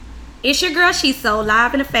It's your girl, She's So,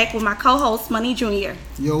 live in effect with my co-host, Money Jr.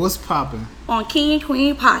 Yo, what's poppin'? on King and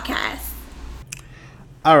Queen Podcast.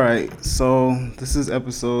 All right, so this is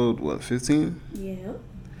episode 15? Yeah.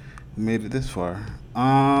 We made it this far.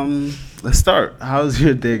 Let's start. How's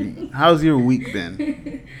your day? How's your week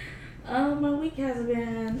been? My week has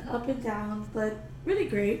been up and down, but really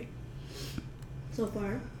great so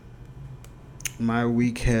far. My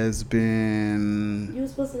week has been You were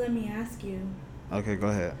supposed to let me ask you, okay. Go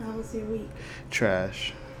ahead. how was your week?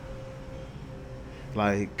 Trash.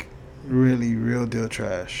 Like really, real deal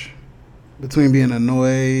trash. Between being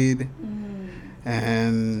annoyed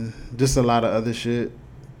and just a lot of other shit.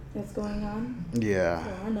 What's going on? Yeah.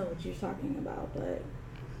 Well, I know what you're talking about, but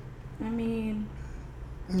I mean,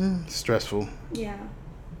 Stressful. yeah,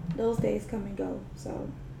 those days come and go, so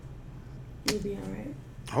you'll be all right.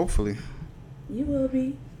 Hopefully. You will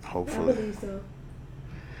be. I Hopefully. believe so.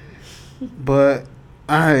 But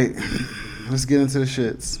all right, let's get into the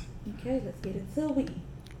shits. Okay, let's get into the week.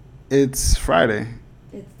 It's Friday.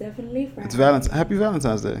 It's definitely Friday. It's Happy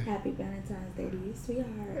Valentine's Day. Happy Valentine's Day to you,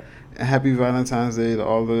 sweetheart. And happy Valentine's Day to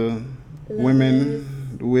all the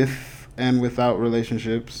women with and without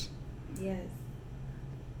relationships, Yes.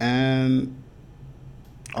 and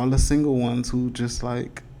all the single ones who just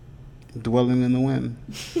like dwelling in the wind.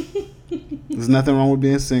 There's nothing wrong with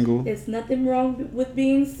being single. There's nothing wrong with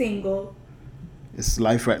being single. It's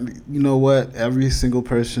life, right? You know what? Every single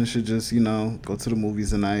person should just, go to the movies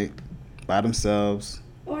tonight by themselves.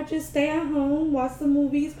 Or just stay at home, watch some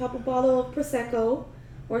movies, pop a bottle of Prosecco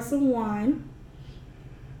or some wine.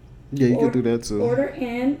 Yeah, you can do that too. Order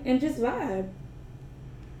in and just vibe.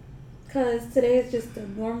 Because today is just a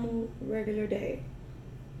normal, regular day.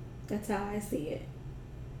 That's how I see it.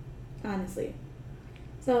 Honestly.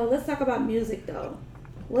 So let's talk about music though.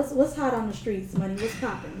 What's hot on the streets, Money? What's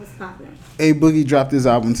popping? What's popping? A Boogie dropped his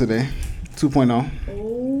album today, 2.0.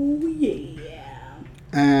 Oh yeah.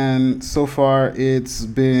 And so far it's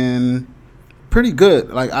been pretty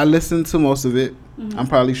good. Like, I listened to most of it. I'm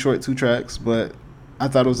probably short 2 tracks, but I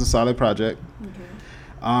thought it was a solid project. Okay.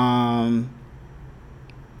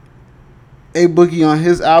 A Boogie on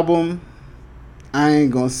his album, I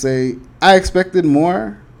ain't gonna say I expected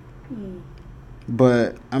more,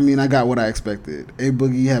 but I mean, I got what I expected. A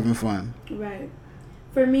Boogie having fun. Right.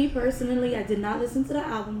 For me personally, I did not listen to the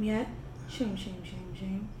album yet. Shame.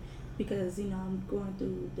 Because, I'm going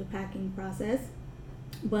through the packing process.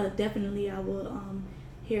 But definitely I will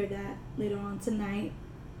hear that later on tonight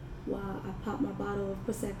while I pop my bottle of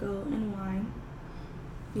Prosecco and wine.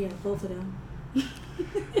 Yeah, both of them.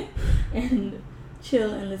 And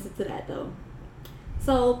chill and listen to that though.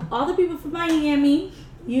 So all the people from Miami,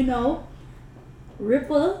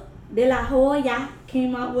 Ripper De La Hoya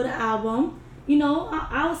came out with an album.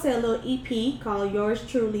 I would say a little EP called Yours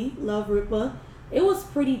Truly, Love Ripper. It was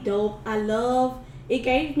pretty dope. It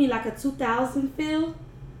gave me like a 2000 feel.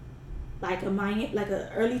 Like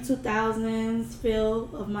a early 2000s feel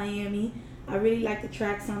of Miami. I really like the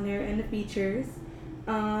tracks on there and the features.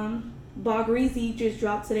 Bogreezy just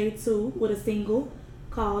dropped today too with a single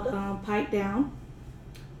called Pipe Down.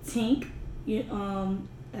 Tink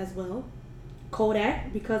as well.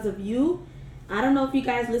 Kodak, Because of You. I don't know if you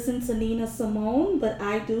guys listen to Nina Simone, but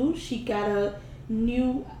I do. She got a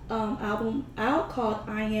new album out called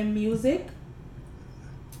I Am Music.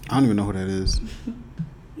 I don't even know who that is.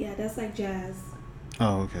 Yeah, that's like jazz.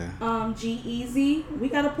 Oh, okay. G-Eazy. We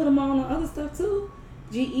got to put him on other stuff too.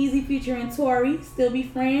 G-Eazy featuring Tori, Still Be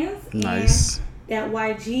Friends. Nice. And that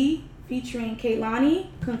YG featuring Kehlani,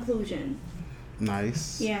 Conclusion.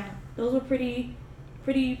 Nice. Yeah, those were pretty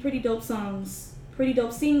dope songs. Pretty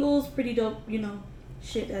dope singles, pretty dope,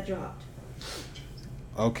 shit that dropped.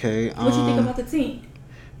 Okay. What you think about the Tink?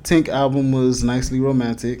 Tink album was nicely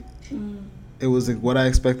romantic. It was what I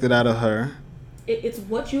expected out of her. It's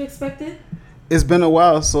what you expected? It's been a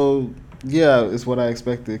while, so yeah, it's what I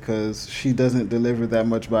expected because she doesn't deliver that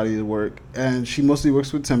much body of work. And she mostly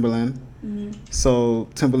works with Timbaland. So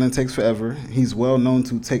Timbaland takes forever. He's well known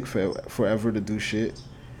to take forever to do shit.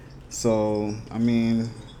 So, I mean,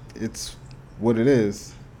 it's what it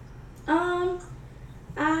is.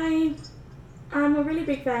 I'm a really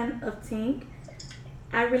big fan of Tink.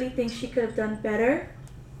 I really think she could have done better.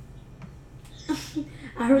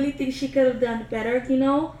 I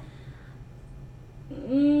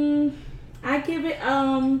give it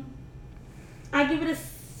a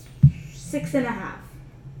 6.5.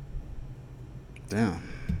 Damn.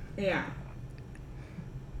 Yeah.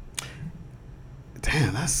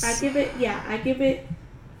 Damn, that's. I give it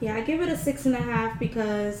a 6.5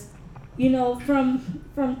 because, from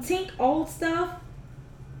Tink old stuff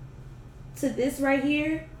to this right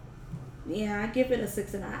here, Yeah, I give it a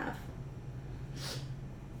 6.5.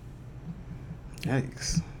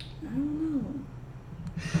 Yikes. I don't know.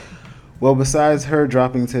 Well, besides her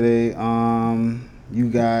dropping today, you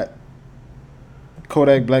got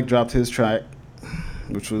Kodak Black dropped his track,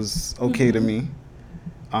 which was okay to me.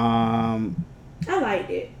 I liked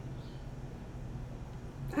it.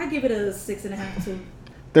 I give it a 6.5 too.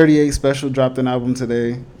 38 Special dropped an album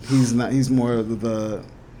today. He's not. He's more of the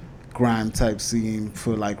grime type scene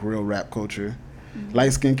for like real rap culture.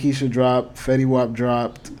 Light Skin Keisha dropped. Fetty Wap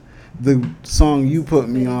dropped. The song you put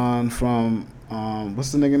me on from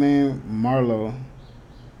what's the nigga name? Marlo.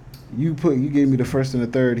 You gave me the first and the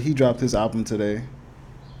third. He dropped his album today,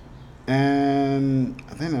 and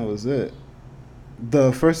I think that was it.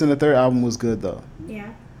 The first and the third album was good though.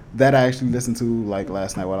 Yeah. That I actually listened to like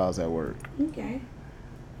last night while I was at work. Okay.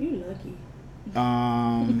 You lucky.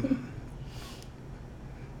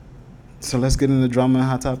 So let's get into drama and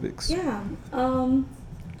hot topics. Yeah.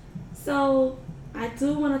 So I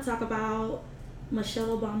do want to talk about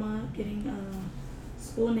Michelle Obama getting a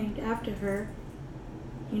school named after her.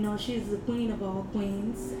 You know, she's the queen of all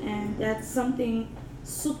queens, and that's something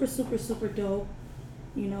super, super, super dope.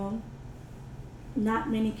 You know, not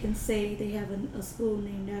many can say they have a school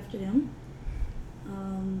named after them.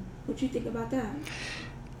 What you think about that?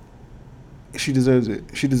 She deserves it.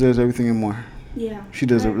 She deserves everything and more. Yeah. She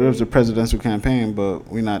deserves a presidential campaign, but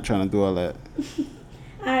we're not trying to do all that.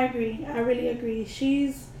 I agree. I really agree.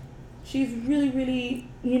 She's really, really,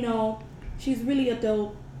 you know, she's really a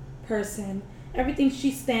dope person. Everything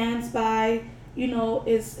she stands by, you know,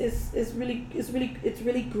 is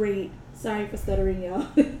really great. Sorry for stuttering, y'all.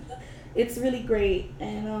 It's really great,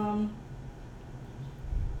 and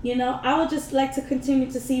you know, I would just like to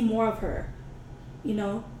continue to see more of her. You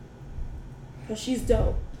know, because she's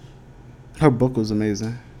dope. Her book was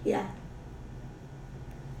amazing. Yeah.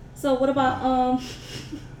 So what about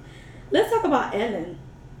let's talk about Ellen.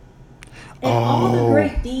 And all the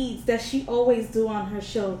great deeds that she always do on her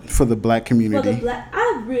show. For the black community.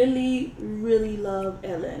 I really, really love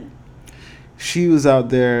Ellen. She was out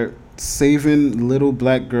there saving little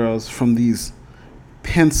black girls from these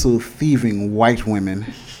pencil thieving white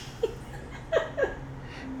women.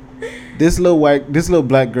 This little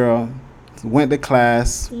black girl went to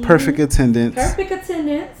class, perfect attendance. Perfect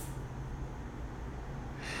attendance.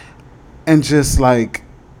 And just like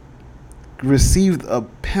received a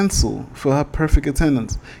pencil for her perfect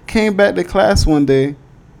attendance. Came back to class one day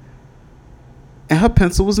and her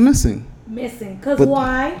pencil was missing. Because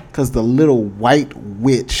why? Because the little white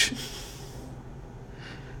witch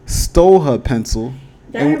stole her pencil.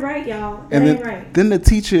 That ain't right, y'all. That ain't right. Then the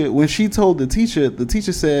teacher, when she told the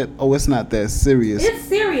teacher said, "Oh, it's not that serious. It's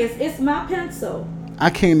serious. It's my pencil. I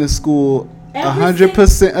came to school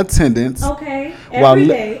 100% attendance. Okay, every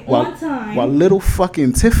day, on time. While little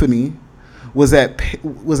fucking Tiffany was at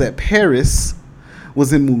Paris,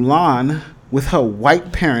 was in Mulan with her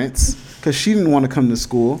white parents because she didn't want to come to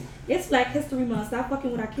school. It's Black History Month. Stop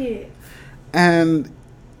fucking with our kids. And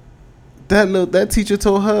that teacher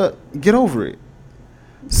told her, get over it.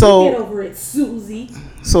 So get over it, Susie.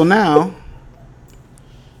 So now,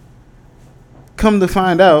 come to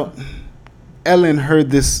find out, Ellen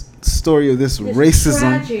heard this story of this racism,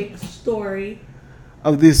 tragic story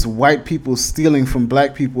of this white people stealing from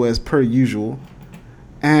black people as per usual,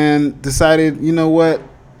 and decided, you know what,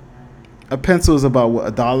 a pencil is about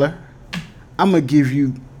what, $1? I'm gonna give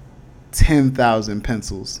you 10,000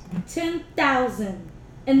 pencils. 10,000,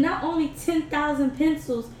 and not only 10,000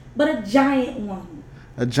 pencils, but a giant one.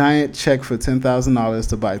 A giant check for $10,000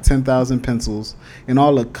 to buy 10,000 pencils in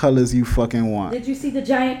all the colors you fucking want. Did you see the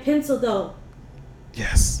giant pencil though?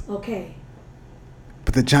 Yes. Okay.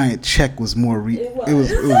 But the giant check was more it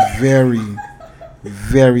was very,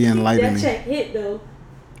 very enlightening. That check hit though.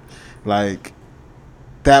 Like,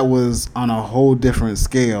 that was on a whole different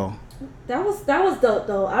scale. That was dope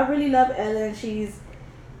though. I really love Ellen. She's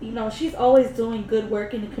always doing good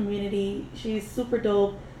work in the community. She's super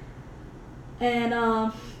dope.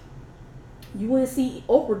 And you wouldn't see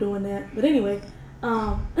Oprah doing that. But anyway,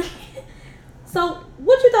 so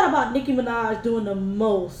what you thought about Nicki Minaj doing the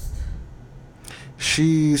most?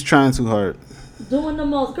 She's trying too hard. Doing the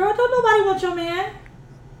most. Girl, don't nobody want your man.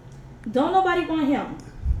 Don't nobody want him.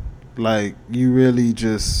 Like, you really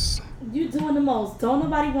just... You doing the most. Don't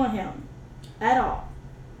nobody want him. At all.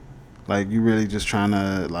 Like, you really just trying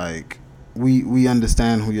to, like... We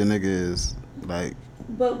understand who your nigga is. Like...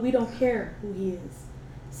 But we don't care who he is.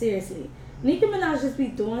 Seriously. Nicki Minaj just be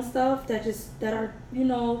doing stuff that are, you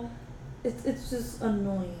know... It's just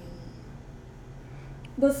annoying.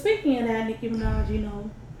 But speaking of that, Nicki Minaj, you know...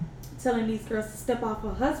 telling these girls to step off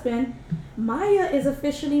her husband, Maya is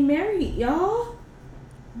officially married, y'all.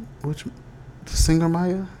 Which the singer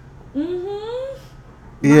Maya? Mm-hmm.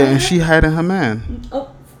 Yeah, Maya? and she hiding her man.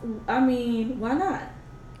 Oh, I mean, why not?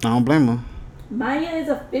 I don't blame her. Maya is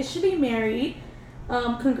officially married.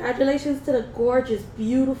 Congratulations to the gorgeous,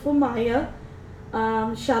 beautiful Maya.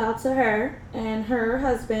 Shout out to her and her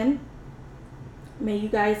husband. May you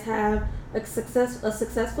guys have a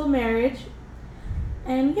successful marriage.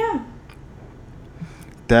 And yeah.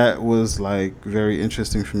 That was like very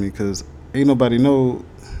interesting for me because ain't nobody know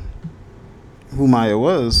who Maya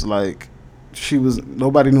was. Like,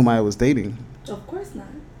 nobody knew Maya was dating. Of course not.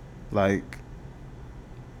 Like,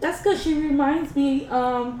 that's because she reminds me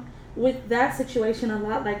with that situation a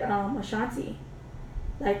lot like Ashanti.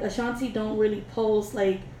 Like Ashanti don't really post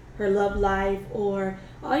like her love life, or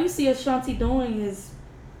all you see Ashanti doing is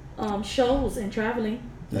shows and traveling.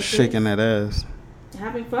 That's shaking that ass.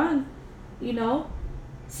 Having fun, you know.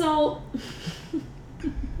 So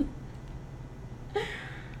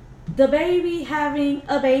the baby having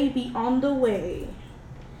a baby on the way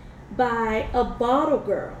by a bottle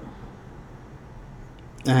girl.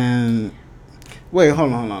 And wait,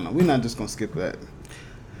 hold on. We're not just gonna skip that.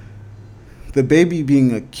 The baby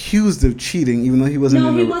being accused of cheating, even though he wasn't.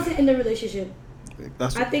 No, he wasn't in the relationship.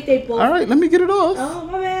 I think they both. All right, let me get it off. Oh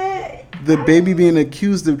my bad. The baby being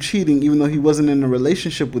accused of cheating, even though he wasn't in a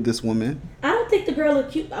relationship with this woman. I don't think the girl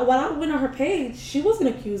accused. When I went on her page, she wasn't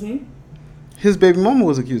accusing. His baby mama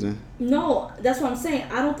was accusing. No, that's what I'm saying.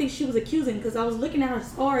 I don't think she was accusing because I was looking at her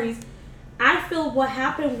stories. I feel what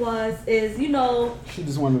happened is, you know... She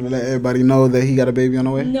just wanted to let everybody know that he got a baby on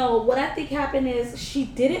the way? No, what I think happened is she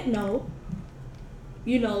didn't know,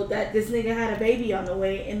 you know, that this nigga had a baby on the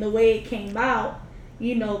way. And the way it came out,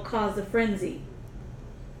 you know, caused a frenzy.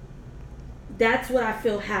 That's what I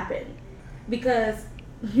feel happened. Because,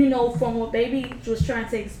 you know, from what Baby was trying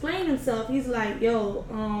to explain himself, he's like, yo,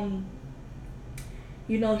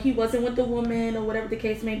 you know, he wasn't with the woman or whatever the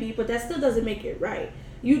case may be. But that still doesn't make it right.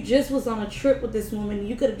 You just was on a trip with this woman.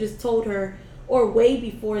 You could have just told her, or way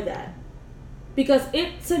before that. Because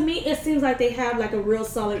to me, it seems like they have like a real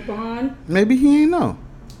solid bond. Maybe he ain't know.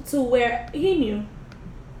 To where he knew.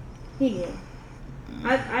 He knew.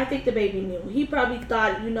 I think the baby knew. He probably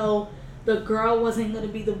thought, you know, the girl wasn't going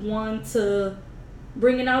to be the one to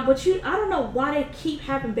bring it out. But I don't know why they keep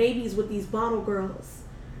having babies with these bottle girls.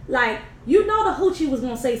 Like, you know the hoochie was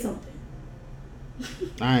going to say something.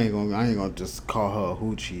 I ain't gonna just call her a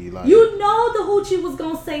hoochie. Like, you know the hoochie was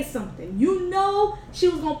gonna say something. You know she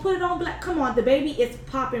was gonna put it on black. Come on, the baby is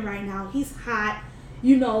popping right now. He's hot.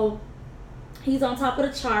 You know, he's on top of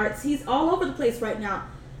the charts. He's all over the place right now.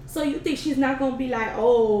 So you think she's not gonna be like,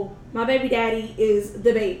 oh, my baby daddy is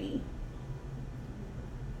the baby?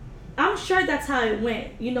 I'm sure that's how it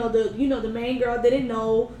went. You know, the main girl didn't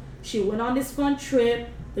know. She went on this fun trip.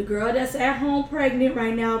 The girl that's at home pregnant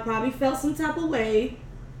right now probably felt some type of way.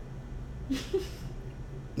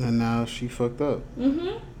 And now she fucked up.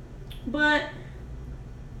 But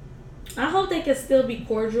I hope they can still be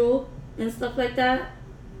cordial and stuff like that.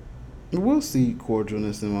 We'll see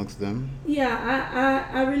cordialness amongst them. Yeah,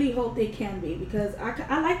 I really hope they can be, because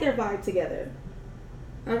I like their vibe together.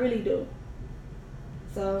 I really do.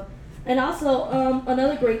 So, and also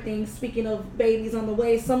another great thing, speaking of babies on the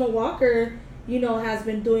way, Summer Walker, you know, has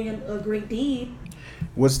been doing a great deed.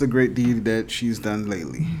 What's the great deed that she's done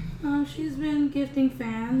lately? She's been gifting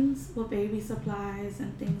fans with baby supplies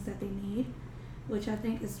and things that they need, which I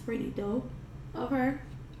think is pretty dope of her.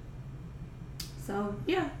 So,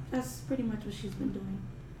 yeah, that's pretty much what she's been doing.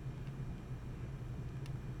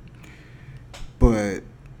 But,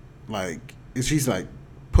 like, is she, like,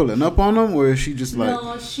 pulling up on them, or is she just, like...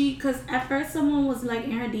 No, because at first someone was, like,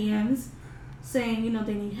 in her DMs saying, you know,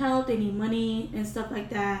 they need help, they need money, and stuff like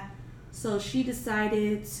that. So she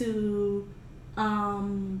decided to,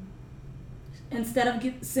 instead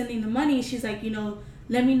of sending the money, she's like, you know,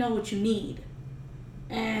 let me know what you need.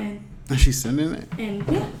 And she's sending it? And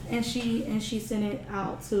yeah, and she sent it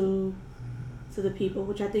out to the people,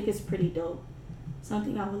 which I think is pretty dope.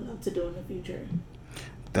 Something I would love to do in the future.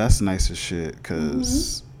 That's nice as shit,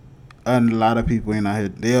 because a lot of people ain't out here,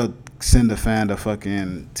 they'll send a fan a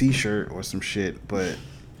fucking t-shirt or some shit, but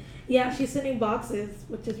yeah, she's sending boxes,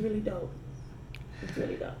 which is really dope. It's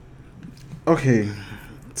really dope. Okay,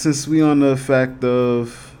 since we on the fact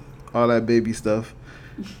of all that baby stuff,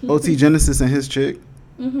 OT Genesis and his chick,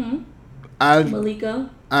 Malika,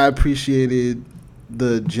 I appreciated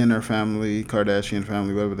the Jenner family, Kardashian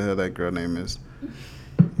family, whatever the hell that girl name is.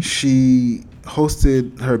 She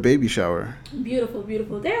hosted her baby shower. Beautiful.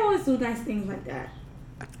 They always do nice things like that.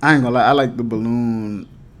 I ain't gonna lie, I like the balloon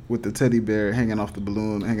with the teddy bear hanging off the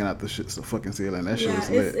balloon, hanging out the fucking ceiling. That shit was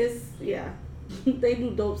lit. It's yeah. They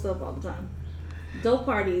do dope stuff all the time. Dope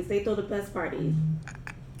parties. They throw the best parties.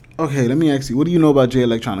 Okay, let me ask you, what do you know about Jay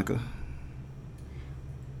Electronica?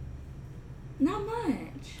 Not much.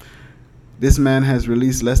 This man has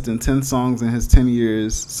released less than 10 songs in his 10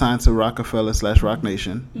 years, signed to Rockefeller/Roc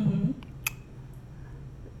Nation. Mm-hmm.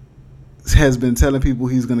 Has been telling people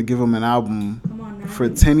he's going to give them an album for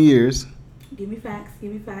 10 years. Give me facts.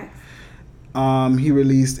 Give me facts. He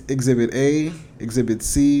released Exhibit A, Exhibit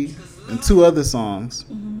C, and 2 other songs.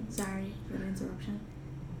 Mm-hmm. Sorry for the interruption.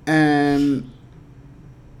 And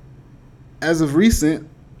as of recent,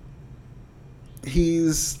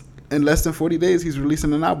 he's in less than 40 days, he's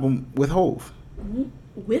releasing an album with Hove. Mm-hmm.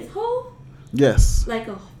 With Hove? Yes. Like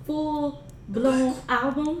a full-blown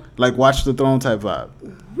album? Like Watch the Throne type vibe.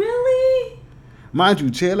 Really? Mind you,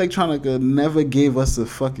 Jay Electronica never gave us a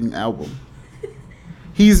fucking album.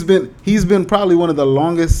 He's been probably one of the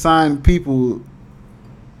longest signed people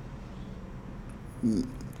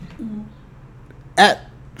at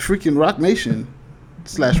freaking Roc Nation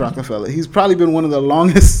 / Rockefeller. He's probably been one of the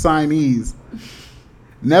longest signees.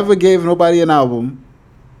 Never gave nobody an album.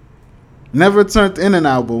 Never turned in an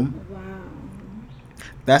album. Wow.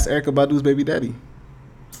 That's Erykah Badu's baby daddy.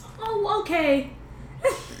 Oh, okay.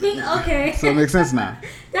 Okay. So it makes sense now.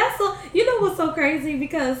 That's so. You know what's so crazy?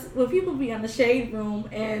 Because when people be on the shade room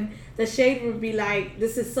and the shade room be like,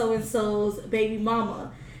 "This is so and so's baby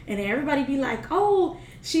mama," and everybody be like, "Oh,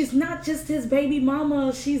 she's not just his baby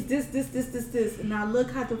mama. She's this." And now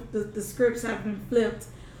look how the scripts have been flipped,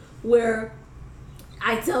 where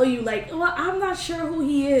I tell you, like, well, I'm not sure who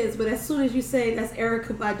he is, but as soon as you say that's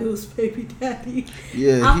Erykah Badu's baby daddy,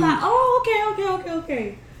 yeah, I'm like, oh,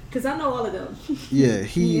 okay. Because I know all of them. Yeah,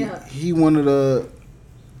 he one of the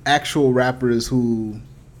actual rappers who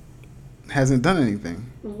hasn't done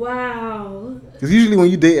anything. Wow. Because usually when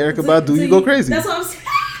you date Erykah Badu, you go crazy. That's what I'm saying.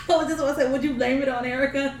 That's what I said. Would you blame it on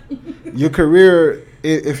Erykah? Your career,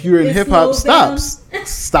 if you're in hip hop,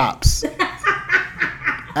 stops.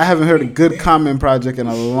 I haven't heard a good Common project in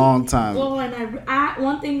a long time. Well, and I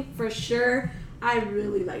one thing for sure, I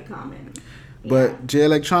really like Common. But Jay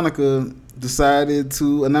Electronica decided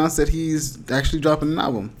to announce that he's actually dropping an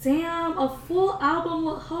album. Damn, a full album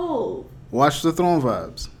with Hove. Watch the Throne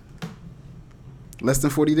vibes. Less than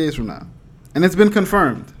 40 days from now. And it's been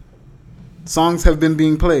confirmed. Songs have been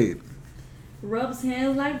being played. Rubs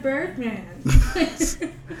hands like Birdman.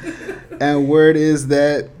 And word is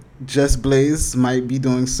that Just Blaze might be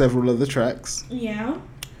doing several of the tracks. Yeah.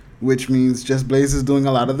 Which means Just Blaze is doing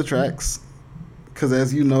a lot of the tracks. Because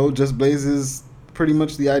as you know, Just Blaze is pretty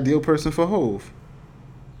much the ideal person for Hove.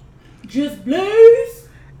 Just Blaze?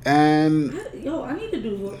 And I need to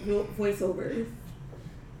do voiceovers.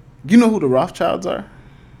 You know who the Rothschilds are?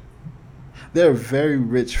 They're a very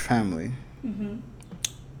rich family. Mm-hmm.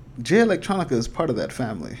 Jay Electronica is part of that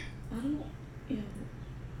family. Yeah.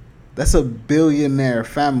 That's a billionaire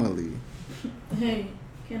family. Hey,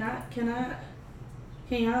 can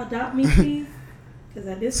y'all adopt me, please? Because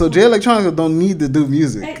at this point, Jay Electronica don't need to do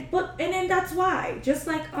music. Hey, and then that's why. Just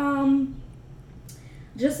like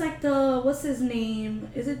the what's his name?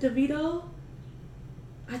 Is it DeVito?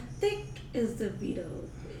 I think it's DeVito.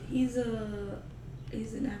 He's an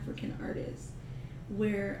African artist.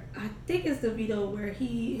 Where I think it's DeVito, where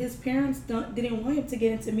his parents didn't want him to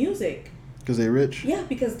get into music. Because they're rich? Yeah,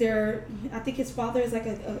 because I think his father is like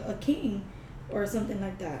a king or something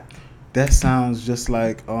like that. That sounds just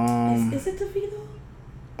like Is it DeVito?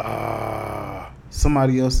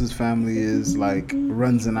 Somebody else's family is like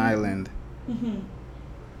runs an island. Mm-hmm.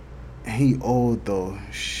 And he old though.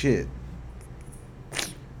 Shit. It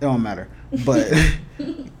don't matter. But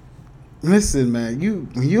listen, man,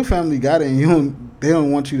 when your family got it and they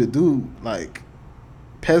don't want you to do like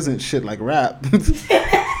peasant shit like rap. You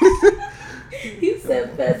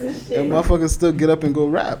said peasant shit. And motherfuckers still get up and go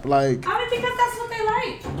rap. Like, because that's what they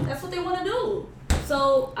like. That's what they want to do.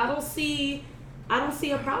 So I don't see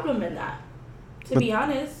a problem in that. To be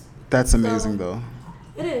honest. That's amazing though.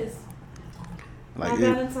 It is. Like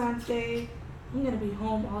Valentine's Day, I'm gonna be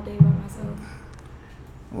home all day by myself.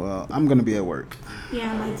 Well, I'm gonna be at work.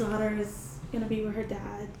 Yeah, my daughter is gonna be with her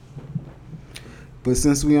dad. But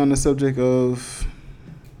since we on the subject of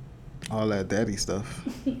all that daddy stuff,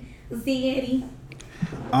 Zaddy.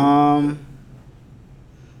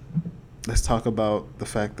 Let's talk about the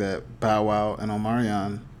fact that Bow Wow and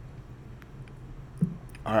Omarion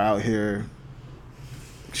are out here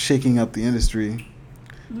shaking up the industry.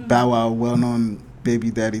 Mm-hmm. Bow Wow, well-known baby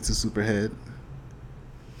daddy to Superhead.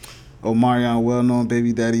 Omarion, well-known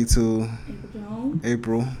baby daddy to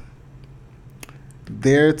April.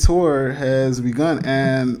 their tour has begun,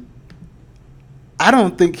 and I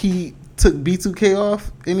don't think he took B2K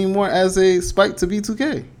off anymore as a spike to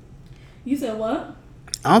B2K. You said what?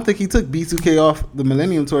 I don't think he took B2K off the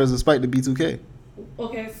Millennium Tour as a spike to B2K.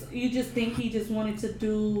 Okay, so you just think he just wanted to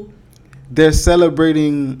do... They're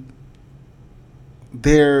celebrating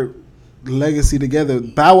their legacy together.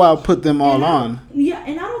 Bow Wow put them all on. Yeah,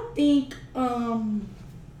 and I don't think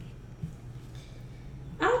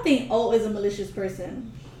O is a malicious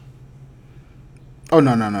person. Oh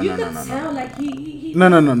no! You could tell like he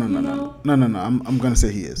No. I'm gonna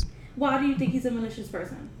say he is. Why do you think he's a malicious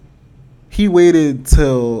person? He waited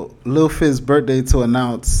till Lil Fiz's birthday to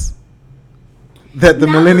announce that the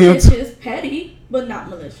not Millennium. Malicious, petty, but not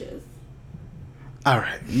malicious. All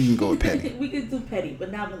right, you can go with petty. We could do petty,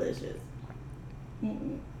 but not malicious.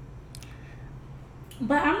 Mm-mm.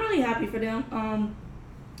 But I'm really happy for them.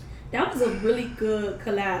 That was a really good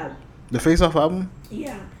collab. The Face Off album?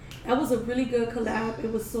 Yeah, that was a really good collab.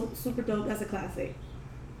 It was so super dope. That's a classic.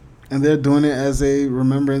 And they're doing it as a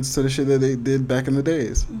remembrance to the shit that they did back in the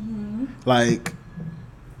days. Mm-hmm. Like,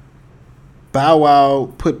 Bow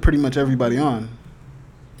Wow put pretty much everybody on.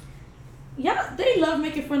 Yeah, they love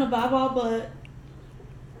making fun of Bow Wow, but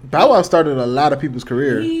Bow Wow started a lot of people's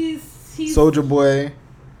career. He's Soulja Boy,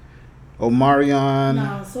 Omarion.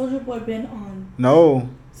 Nah, Soulja Boy been on. No.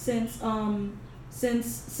 Since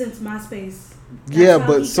MySpace. Yeah,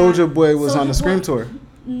 but Soulja Boy was on the Scream tour.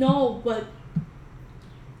 No, but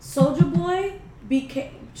Soulja Boy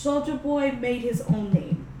made his own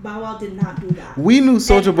name. Bow Wow did not do that. We knew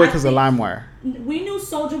Soulja Boy because of LimeWire. We knew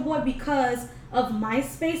Soulja Boy because of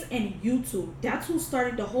MySpace and YouTube. That's who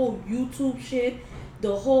started the whole YouTube shit,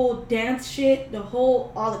 the whole dance shit, the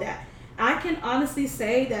whole all of that. I can honestly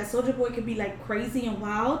say that Soulja Boy can be like crazy and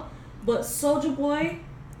wild, but Soulja Boy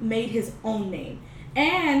made his own name.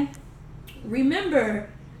 And remember,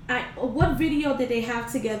 what video did they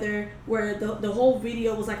have together where the whole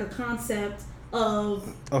video was like a concept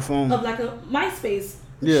of a phone, of like a MySpace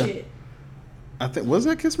shit. I think was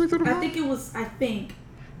that Kiss Me Through the Phone? I think it was. I think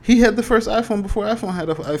he had the first iPhone before iPhone had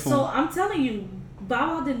an iPhone. So I'm telling you,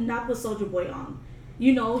 Bow Wow did not put Soulja Boy on.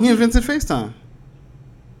 You know, he invented FaceTime.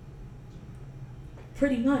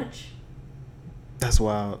 Pretty much. That's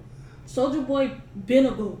wild. Soulja Boy been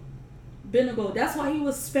a go. That's why he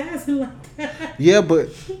was spazzing like that. Yeah, but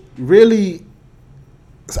really,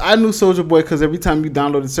 I knew Soulja Boy because every time you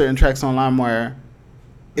downloaded certain tracks on LimeWire,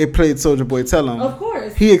 it played Soulja Boy Tell 'Em. Of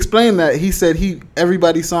course. He explained that. He said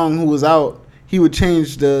everybody's song who was out, he would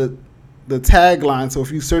change the tagline. So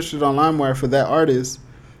if you searched it on LimeWire for that artist,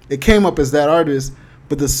 it came up as that artist,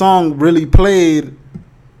 but the song really played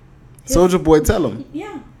Soulja Boy Tell 'Em.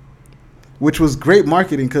 Yeah. Which was great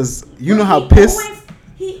marketing because you know how pissed.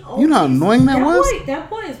 You know how annoying that was? That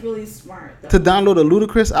boy is really smart, though. To download a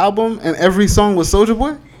Ludacris album and every song was Soulja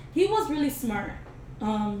Boy? He was really smart.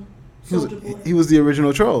 Soulja Boy. He was the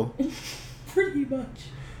original troll. Pretty much.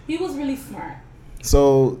 He was really smart.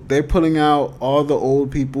 So they're pulling out all the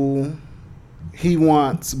old people.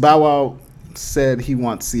 Bow Wow said he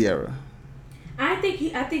wants Ciara. I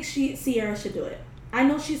think Ciara should do it. I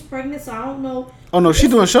know she's pregnant, so I don't know. Oh no, she's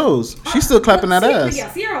doing shows. She's still clapping that ass. Yeah,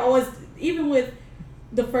 Ciara always, even with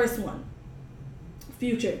the first one,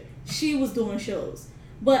 Future, she was doing shows.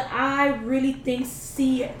 But I really think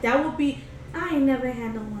that would be. I ain't never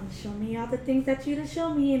had no one show me all the things that you done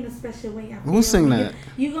show me in a special way. Who sing that?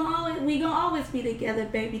 We gonna always be together,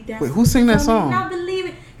 baby. That's Wait, who sing that song? I believe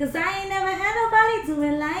it, cause I ain't never had nobody do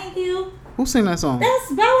it like you. Who sing that song?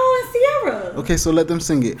 That's Bow Wow and Ciara. Okay, so let them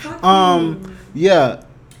sing it. I Yeah.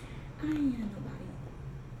 ain't had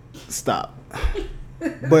nobody. Stop.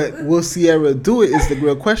 But will Ciara do it is the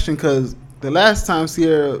real question, because the last time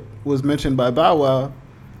Ciara was mentioned by Bow Wow,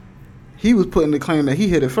 he was putting the claim that he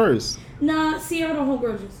hit it first. Nah, Ciara don't hold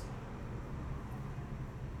grudges.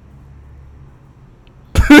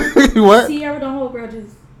 What? Ciara don't hold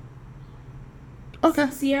grudges. Okay.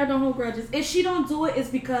 Ciara don't hold grudges. If she don't do it, it's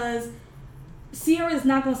because Ciara is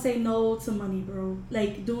not gonna say no to money, bro.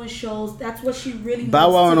 Like doing shows, that's what she really.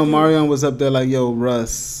 Bow Wow and do. Omarion was up there like, "Yo,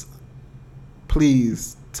 Russ,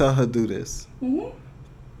 please tell her do this." Mhm.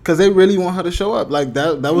 Cause they really want her to show up. Like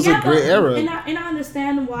that was a great era. And I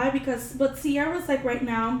understand why, but Ciara's like right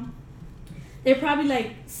now, they're probably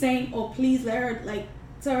like saying, "Oh, please let her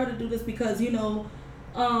tell her to do this," because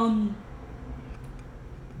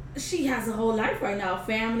she has a whole life right now,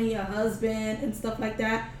 family, a husband, and stuff like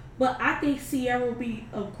that. But I think Ciara will be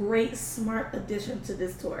a great, smart addition to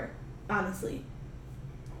this tour, honestly.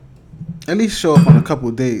 At least show up on a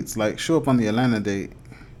couple dates. Like show up on the Atlanta date.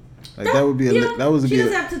 Like that would be She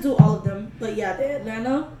doesn't have to do all of them, but yeah, the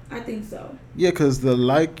Atlanta, I think so. Yeah, because the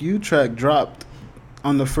Like You track dropped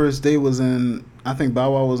on the first day was in, I think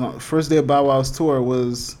Bow Wow was on, first day of Bow Wow's tour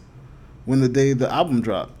was when the day the album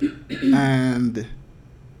dropped. And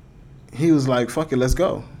he was like, fuck it, let's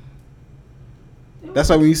go. That's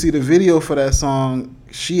why when you see the video for that song,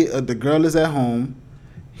 the girl is at home.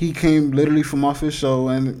 He came literally from off his show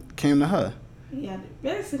and came to her. Yeah,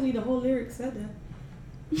 basically the whole lyric said that.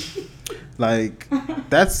 Like,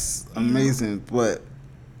 that's amazing. But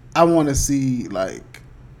I want to see, like,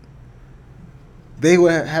 they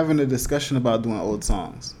were having a discussion about doing old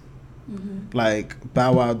songs. Mm-hmm. Like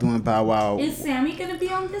Bow Wow doing Bow Wow. Is Sammy gonna be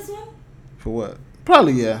on this one? For what?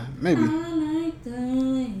 Probably, yeah. Maybe.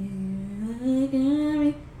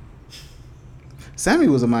 Sammy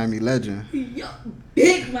was a Miami legend. Yo,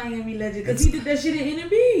 big Miami legend. Because he did that shit in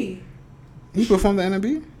N&B. He performed at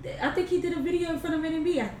N&B? I think he did a video in front of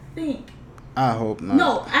N&B, I think. I hope not.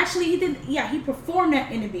 No, actually he did. Yeah, he performed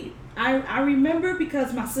at N&B. I remember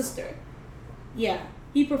because my sister. Yeah,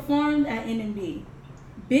 he performed at N&B.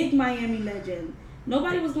 Big Miami legend.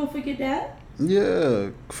 Nobody was gonna forget that. Yeah,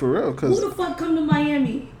 for real. Cause who the fuck come to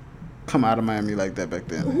Miami? Come out of Miami like that back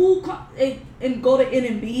then. Who come and go to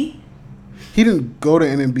N&B? He didn't go to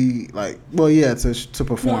N&B like, well, yeah, to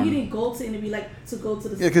perform. No, he didn't go to N&B like to go to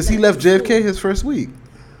the. Yeah, because he left JFK his first week.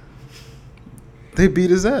 They beat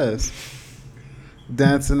his ass.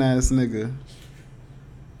 Dancing ass nigga.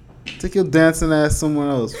 Take your dancing ass somewhere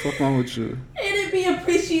else. Fuck wrong with you. N&B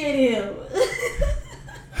appreciate him.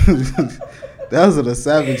 That was in the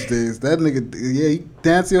Savage days. That nigga, yeah, he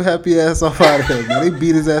dance your happy ass off out of here, man. They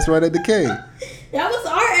beat his ass right at the K. That was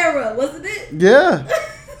our era, wasn't it? Yeah.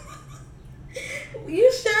 You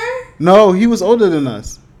sure? No, he was older than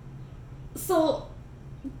us. So,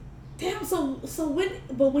 damn. So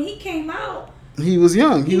when he came out, he was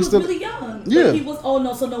young. He was still really young. Yeah. But he was. Oh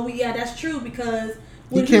no. So no. Yeah, that's true because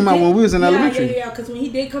he came out when we was in elementary. Yeah. Because when he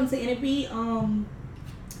did come to N&B,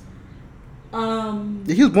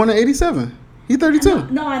 he was born in '87. He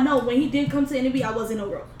 32. No, I know. When he did come to N&B, I wasn't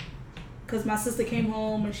over. Because my sister came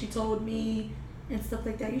home and she told me and stuff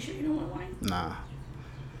like that. You sure you don't want to wine? Nah.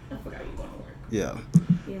 I forgot you going to work. Yeah.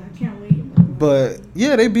 Yeah, I can't wait. But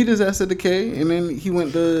yeah, they beat his ass at the K, and then he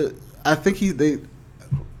went to. I think they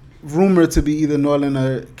rumored to be either Norland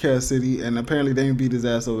or Carol City, and apparently they didn't beat his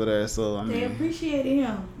ass over there. So I mean, they appreciate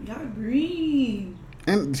him. Y'all green.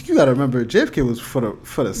 And you gotta remember, JFK was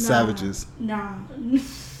for the savages. Nah.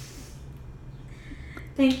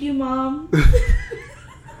 Thank you, Mom.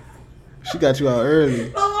 She got you out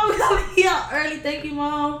early. My mom got me out early. Thank you,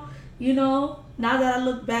 Mom. You know, now that I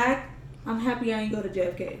look back, I'm happy I ain't go to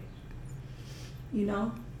JFK. You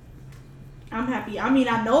know? I'm happy. I mean,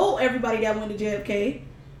 I know everybody that went to JFK,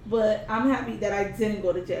 but I'm happy that I didn't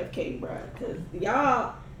go to JFK, bro. Because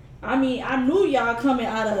y'all, I mean, I knew y'all coming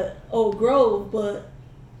out of Oak Grove, but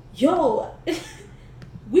yo,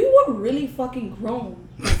 we were really fucking grown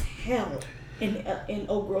as hell in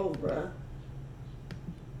Oak Grove, bro.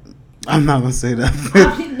 I'm not gonna say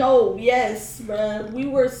that. No, yes, bro. We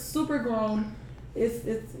were super grown. It's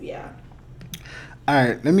yeah. All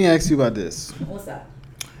right, let me ask you about this. What's up?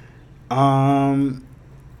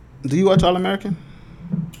 Do you watch All American?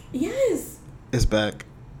 Yes. It's back.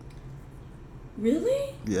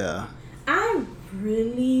 Really? Yeah. I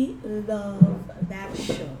really love that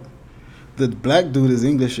show. The black dude is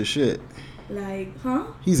English as shit. Like, huh?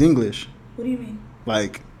 He's English. What do you mean?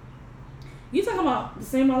 Like. You talking about the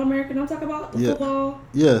same All American I'm talking about? The football?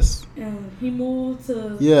 Yes. And he moved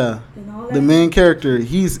to. Yeah. And all that. The main character,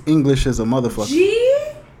 he's English as a motherfucker.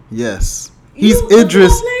 G? Yes. He's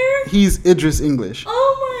Idris. He's Idris English.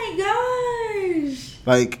 Oh my gosh.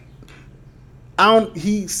 Like,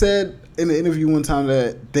 he said in the interview one time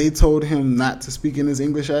that they told him not to speak in his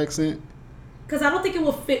English accent. Because I don't think it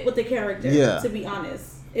would fit with the character, to be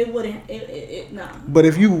honest. It wouldn't. Nah. But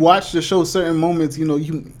if you watch the show, certain moments, you know,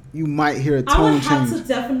 you might hear a tone change. I would have to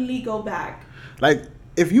definitely go back. Like,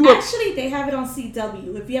 if you actually, they have it on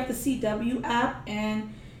CW. If you have the CW app,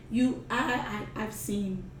 and I've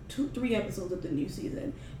seen 2-3 episodes of the new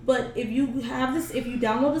season. But if you have this, if you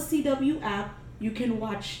download the CW app, you can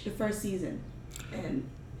watch the first season. And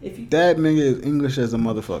if you that nigga is English as a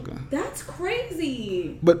motherfucker. That's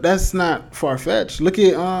crazy. But that's not far fetched. Look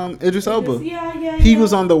at Idris Elba. Yeah. He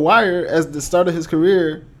was on The Wire as the start of his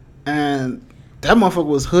career, and that motherfucker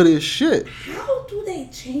was hood as shit. How do they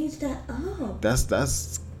change that up?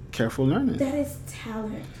 That's careful learning. That is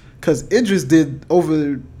talent. Because Idris did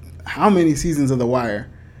over how many seasons of The Wire?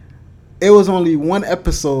 It was only one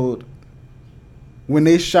episode when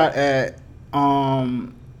they shot at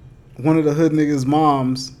one of the hood niggas'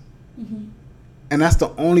 moms And that's the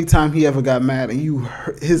only time he ever got mad, and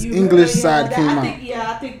his English side came out.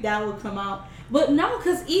 I think that would come out. But no,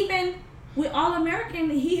 because even with All American,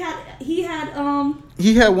 he had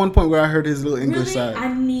one point where I heard his little English side.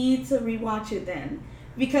 I need to rewatch it then,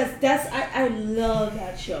 because I love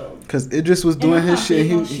that show. Because Idris was doing his shit.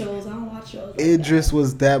 Shows. I don't watch shows. Idris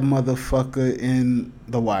was that motherfucker in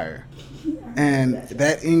The Wire. And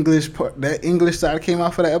that English side came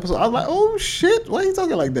out for that episode. I was like, oh shit, why are you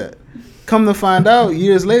talking like that? Come to find out,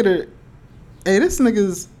 years later, hey, this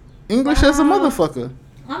nigga's English as a motherfucker.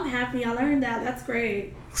 I'm happy I learned that. That's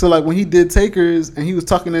great. So like when he did Takers and he was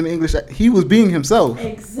talking in English, he was being himself.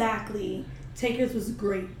 Exactly. Takers was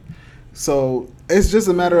great. So it's just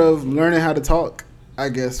a matter of learning how to talk, I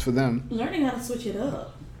guess, for them. Learning how to switch it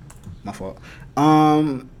up. My fault.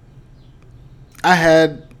 I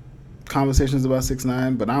had conversations about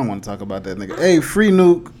 6ix9ine, but I don't want to talk about that nigga. Hey, Free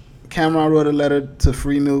Nuke. Cameron wrote a letter to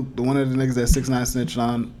Free Nuke, the one of the niggas that 6ix9ine snitched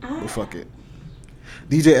on. But fuck it.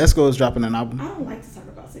 DJ Esco is dropping an album. I don't like to talk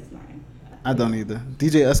about 6ix9ine. I don't either.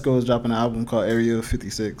 DJ Esco is dropping an album called Area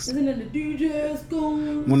 56. Isn't it the DJ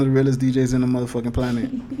Esco? One of the realest DJs in the motherfucking planet.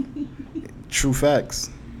 True facts.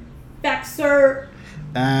 Facts, sir.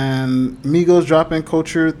 And Migos dropping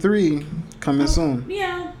Culture 3 coming soon.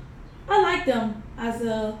 Yeah. I like them as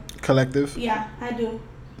a collective. Yeah, I do.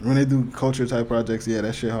 When they do culture type projects, yeah,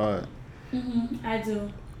 that shit hard. I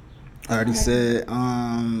do. I already said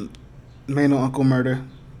Mano Uncle Murder.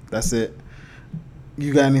 That's it.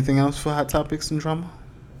 You got anything else for Hot Topics and Drama?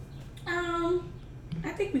 I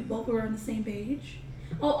think we both were on the same page.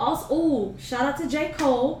 Shout out to J.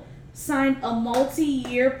 Cole. Signed a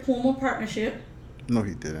multi-year Puma partnership. No,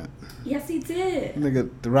 he didn't. Yes, he did. Nigga,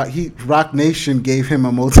 Rock Nation gave him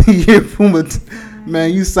a multi-year Puma.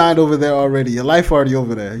 Man, you signed over there already. Your life already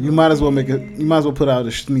over there. You might as well You might as well put out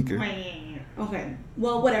a sneaker. Okay.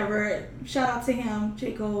 Well, whatever. Shout out to him,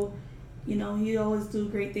 J. Cole. You know, he always do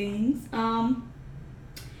great things.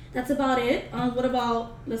 That's about it.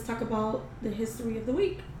 Let's talk about the history of the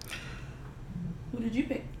week. Who did you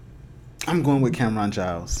pick? I'm going with Cameron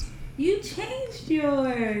Giles. You changed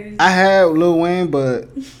yours. I had Lil Wayne, but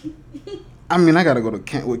I mean, I gotta go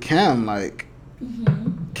with Cam. Like,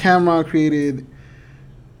 Cameron created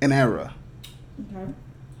an era. Okay.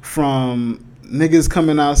 From niggas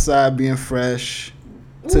coming outside being fresh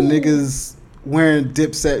to niggas wearing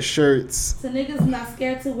Dipset shirts. So niggas not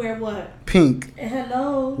scared to wear what? Pink.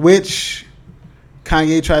 Hello. Which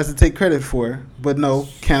Kanye tries to take credit for, but no,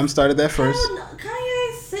 Cam started that first.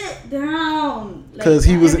 Kanye, sit down. Because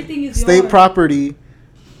he was state property.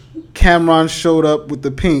 Cameron showed up with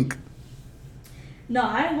the pink. No,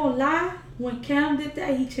 I ain't gonna lie. When Cam did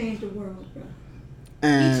that, he changed the world, bro.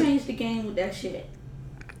 And he changed the game with that shit.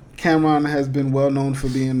 Cameron has been well known for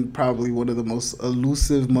being probably one of the most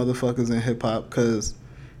elusive motherfuckers in hip hop because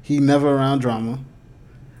he never around drama.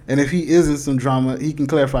 And if he is in some drama, he can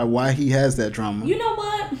clarify why he has that drama. You know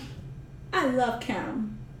what? I love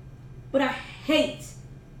Cam, but I hate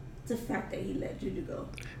the fact that he let Juju go.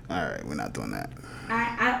 All right, we're not doing that.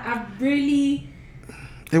 I really.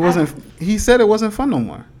 It wasn't. He said it wasn't fun no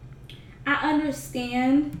more. I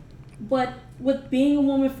understand, but with being a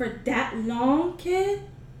woman for that long, kid,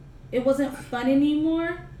 it wasn't fun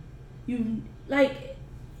anymore. I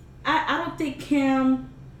don't think Cam.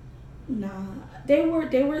 Nah, they were.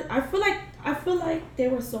 I feel like they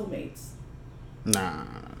were soulmates. Nah.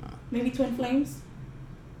 Maybe twin flames.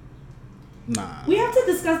 Nah. We have to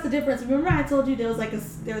discuss the difference. Remember, I told you there was a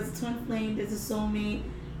twin flame. There's a soulmate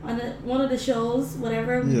on one of the shows.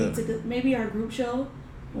 Whatever. We need to maybe our group show.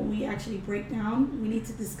 When we actually break down, we need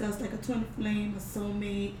to discuss like a twin flame, a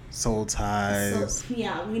soulmate, soul ties.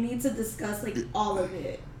 We need to discuss like all of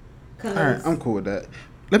it. All right, I'm cool with that.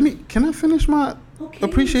 Can I finish my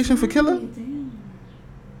appreciation for Killer? Damn.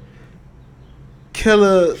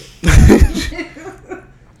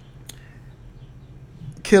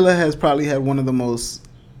 Killer has probably had one of the most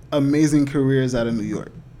amazing careers out of New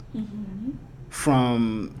York.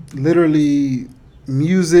 From literally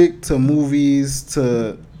music to movies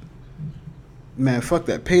to, man, fuck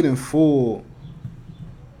that, Paid in Full,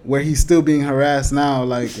 where he's still being harassed now.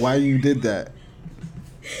 Like, why you did that?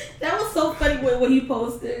 That was so funny when he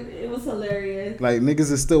posted. It was hilarious. Like,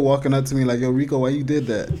 niggas is still walking up to me like, yo, Rico, why you did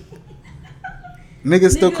that?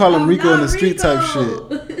 Niggas still call him Rico in the street type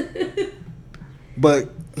shit.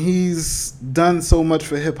 But he's done so much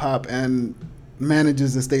for hip hop and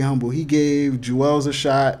manages to stay humble. He gave Jewels a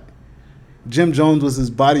shot. Jim Jones was his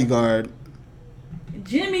bodyguard.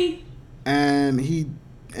 Jimmy. And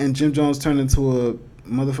Jim Jones turned into a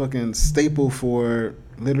motherfucking staple for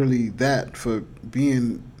literally that, for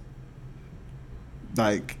being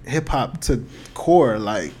like hip hop to core.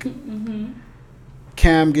 Like Mm-hmm.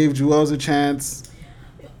 Cam gave Juelz a chance,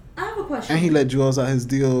 I have a question. and he let Juelz out his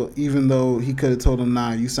deal, even though he could have told him,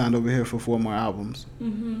 "Nah, you signed over here for 4 more albums."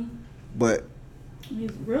 Mm-hmm. But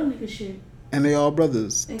He's real nigga shit. and they all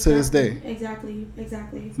brothers to this day. Exactly.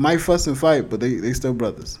 Might fuss and fight, but they still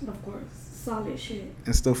brothers Of course. Solid shit.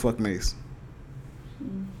 and still fuck Mace.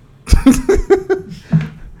 Mm.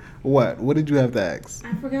 What did you have to ask?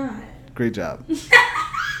 I forgot. Great job.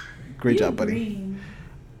 Great You job, buddy. green.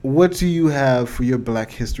 What do you have for your Black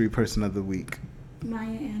History Person of the Week? Maya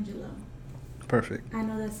Angelou. Perfect. I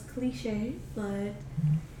know that's cliche, but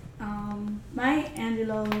Maya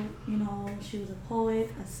Angelou, you know, she was a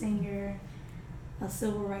poet, a singer, a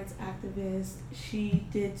civil rights activist. She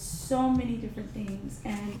did so many different things.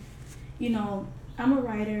 And, you know, I'm a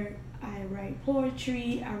writer. I write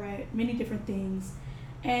poetry. I write many different things.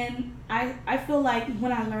 And I feel like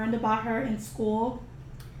when I learned about her in school,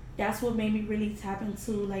 that's what made me really tap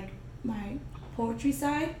into, like, my poetry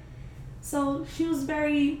side. So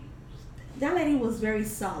that lady was very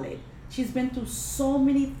solid. She's been through so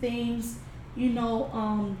many things, you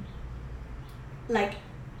know, like,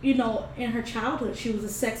 you know, in her childhood, she was a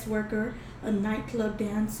sex worker, a nightclub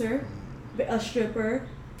dancer, a stripper,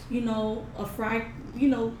 you know,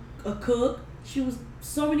 a cook. She was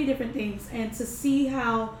so many different things. And to see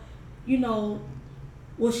how, you know,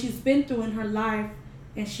 what she's been through in her life,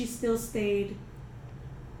 and she still stayed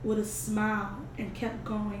with a smile and kept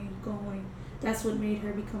going and going. That's what made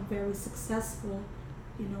her become very successful.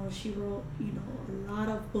 You know, she wrote, you know, a lot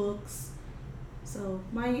of books. So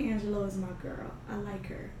Maya Angelou is my girl. I like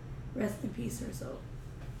her. Rest in peace, her soul.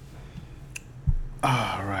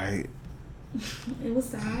 All right. It was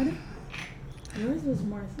sad. Yours was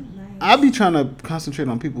more nice. I be trying to concentrate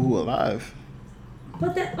on people who are alive.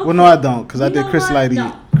 But that, okay. Well, no, I don't, because I You did know Chris what? Lighty.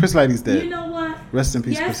 No. Chris Lighty's dead. You know what? Rest in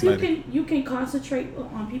peace, Yes, Chris Lighty. you can concentrate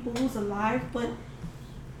on people who's alive, but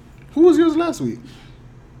Who was yours last week?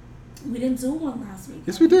 we didn't do one last week.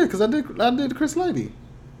 Yes, we did, because I did Chris Lighty. It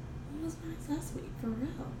was nice last week, for real.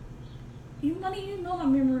 You know my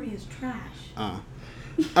memory is trash. All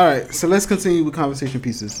right, so let's continue with conversation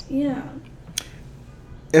pieces. Yeah.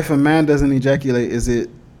 If a man doesn't ejaculate,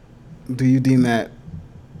 do you deem that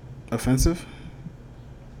offensive?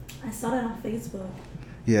 I saw that on Facebook.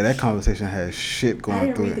 Yeah, that conversation has shit I going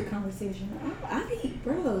didn't through read the it. conversation.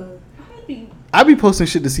 I be posting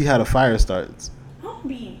shit to see how the fire starts. I don't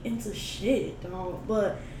be into shit, dog.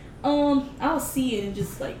 But I'll see it and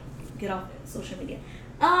just like get off it, social media.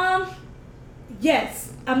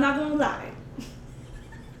 Yes, I'm not gonna lie.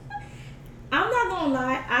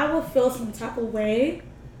 I will feel some type of way.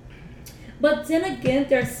 But then again,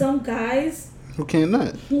 there's some guys Who can't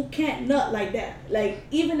nut? who can't nut like that. Like,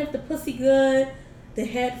 even if the pussy good, the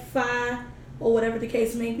head fire, or whatever the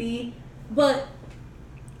case may be. But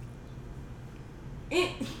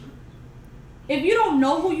if you don't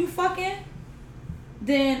know who you fucking,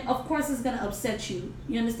 then of course it's gonna upset you.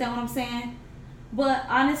 You understand what I'm saying? But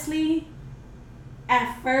honestly,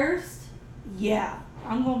 at first, yeah,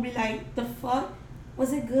 I'm gonna be like, the fuck?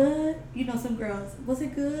 Was it good? You know, some girls, was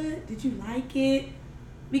it good? Did you like it?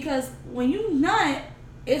 Because when you nut,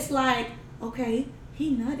 it's like, okay,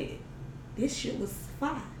 he nutted. This shit was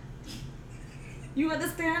fire. You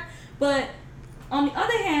understand? But on the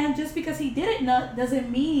other hand, just because he didn't nut doesn't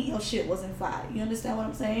mean your shit wasn't fire. You understand what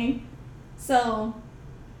I'm saying? So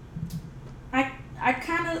I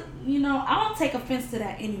kind of, you know, I don't take offense to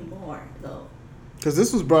that anymore, though. Because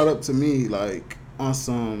this was brought up to me, like, on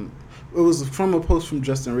some... It was from a post from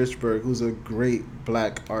Justin Richburg, who's a great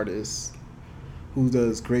black artist who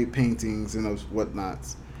does great paintings and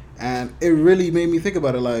whatnots. And it really made me think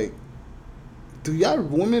about it, like, do y'all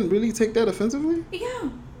women really take that offensively?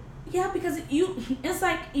 Yeah, because it's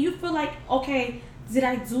like, you feel like, okay, did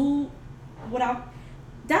I do what I...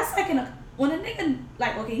 That's like when a nigga,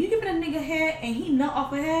 like, okay, you giving a nigga head and he nut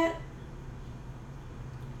off a head,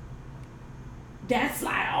 that's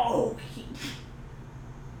like, oh,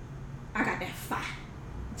 I got that fire.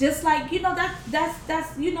 Just like, you know,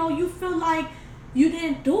 that's you know, you feel like you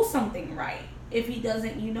didn't do something right if he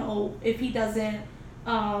doesn't, you know, you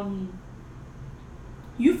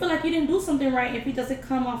feel like you didn't do something right if he doesn't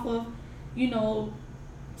come off of, you know,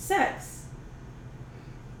 sex.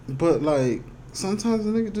 But, like, sometimes a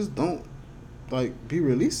nigga just don't, like, be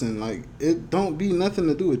releasing. Like, it don't be nothing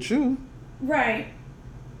to do with you. Right.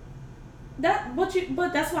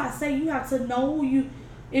 But that's why I say you have to know who you...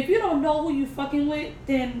 If you don't know who you fucking with,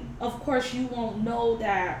 then of course you won't know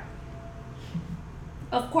that...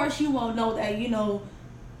 you know,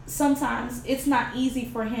 sometimes it's not easy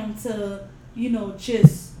for him to, you know,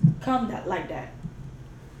 just come like that.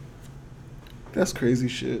 That's crazy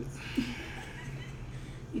shit.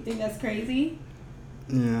 You think that's crazy?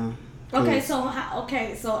 Yeah. Okay, so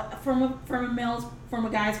from a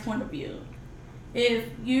guy's point of view, if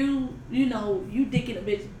you know you dicking a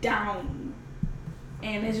bitch down,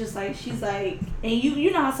 and it's just like she's like, and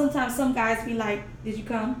you know how sometimes some guys be like, did you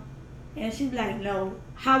come? And she'd be like, no.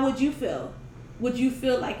 How would you feel? Would you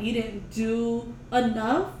feel like you didn't do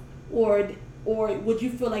enough, or would you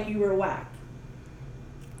feel like you were whack?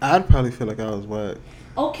 I'd probably feel like I was whack.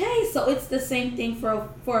 Okay, so it's the same thing for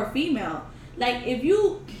a female. Like if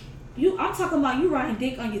I'm talking about you riding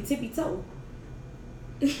dick on your tippy toe.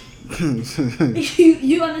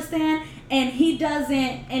 you understand? And he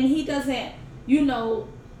doesn't, you know,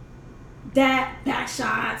 that back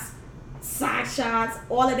shots, side shots,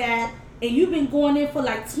 all of that, and you've been going in for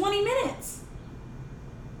like 20 minutes.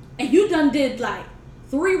 And you done did like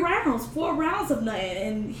 4 rounds of nothing,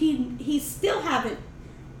 and he still haven't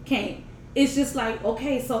came. It's just like,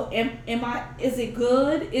 okay, so is it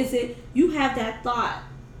good? Is it, you have that thought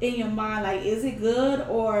in your mind, like, is it good,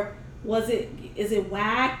 or is it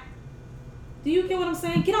whack? Do you get what I'm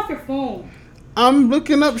saying? Get off your phone. I'm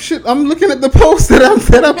looking up shit. I'm looking at the post that I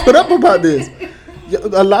put up about this.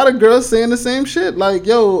 A lot of girls saying the same shit. Like,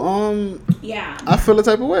 yo, yeah, I feel a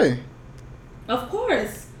type of way. Of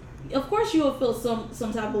course you will feel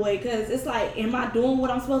some type of way, because it's like, am I doing what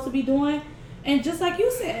I'm supposed to be doing? And just like you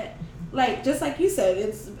said, it's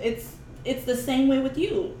the same way with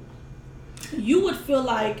you. You would feel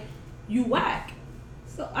like you whack.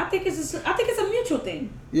 So I think it's a mutual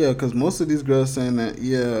thing. Yeah, because most of these girls saying that,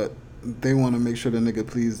 yeah, they want to make sure the nigga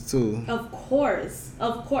pleased too. Of course.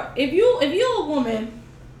 If you're a woman,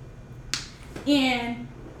 and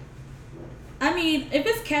I mean, if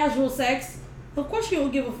it's casual sex, of course you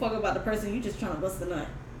don't give a fuck about the person. You just trying to bust a nut.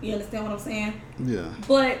 You understand what I'm saying? Yeah.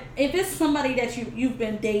 But if it's somebody that you've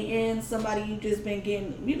been dating, somebody you just been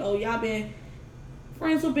getting, you know, y'all been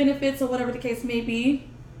friends with benefits or whatever the case may be,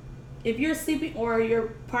 if you're sleeping or your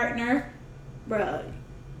partner, bruh,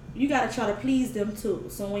 you gotta try to please them too.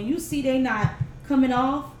 So when you see they not coming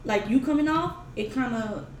off like you coming off, it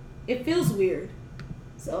feels weird.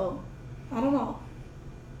 So I don't know.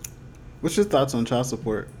 What's your thoughts on child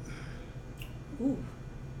support? Ooh.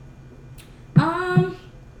 Wow,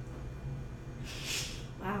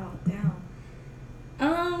 damn.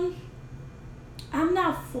 I'm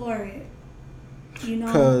not for it. You know,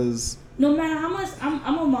 because no matter how much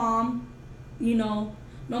I'm a mom, you know,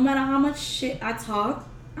 no matter how much shit I talk,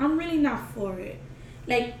 I'm really not for it.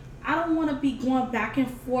 Like, I don't want to be going back and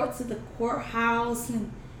forth to the courthouse,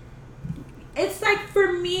 and it's like,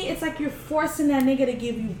 for me, it's like you're forcing that nigga to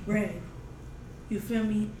give you bread. You feel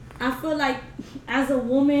me? I feel like as a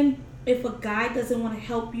woman, if a guy doesn't want to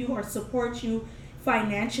help you or support you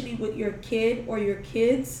financially with your kid or your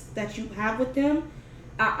kids that you have with them,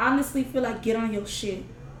 I honestly feel like get on your shit.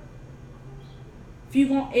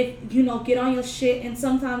 Get on your shit, and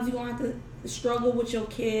sometimes you're gonna have to struggle with your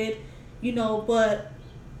kid, you know, but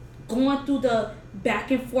going through the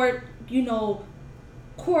back and forth, you know,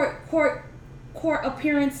 court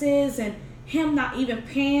appearances, and him not even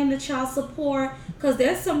paying the child support, because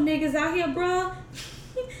there's some niggas out here, bruh,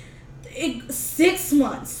 6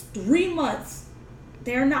 months, 3 months,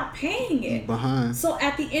 they're not paying it. Behind. So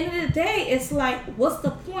at the end of the day, it's like, what's the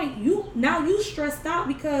point? You stressed out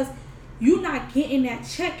because you're not getting that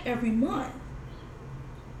check every month.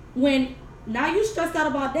 When now you stressed out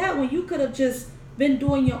about that, when you could have just been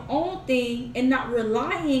doing your own thing and not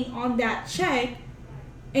relying on that check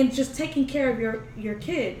and just taking care of your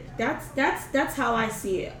kid. That's how I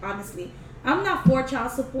see it, honestly. I'm not for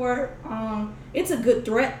child support. It's a good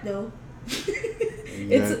threat though.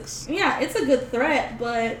 It's a good threat,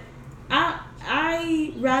 but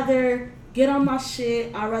I rather get on my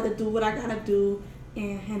shit. I rather do what I gotta do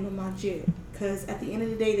and handle my shit, because at the end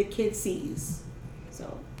of the day, the kid sees.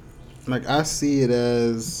 So, like, I see it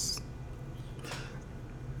as,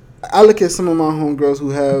 I look at some of my homegirls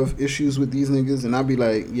who have issues with these niggas, and I be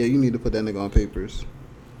like, yeah, you need to put that nigga on papers.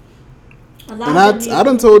 And I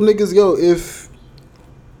done told niggas, yo, if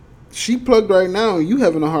she plugged right now and you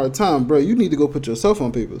having a hard time, bro, you need to go put yourself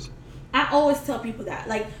on papers. I always tell people that.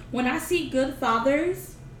 Like, when I see good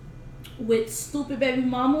fathers with stupid baby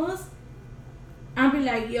mamas, I'll be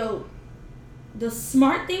like, yo, the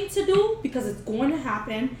smart thing to do, because it's going to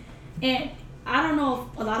happen, and I don't know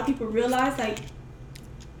if a lot of people realize, like,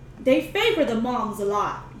 they favor the moms a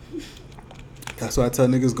lot. That's why I tell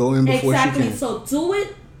niggas go in before she can. So do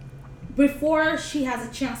it before she has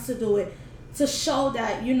a chance to do it, to show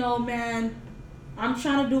that, you know, man, I'm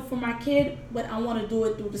trying to do it for my kid, but I want to do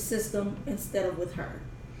it through the system instead of with her.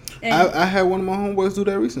 And I had one of my homeboys do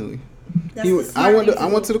that recently. That's the smart I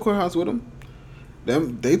thing went to the courthouse with him.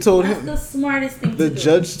 They told That's him. the smartest thing The to do.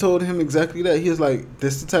 judge told him exactly that. He was like,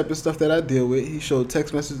 "This is the type of stuff that I deal with." He showed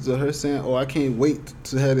text messages of her saying, "Oh, I can't wait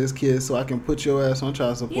to have this kid so I can put your ass on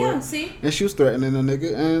child support." Yeah, see? And she was threatening the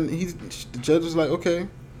nigga, and the judge was like, "Okay,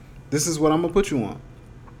 this is what I'm gonna put you on.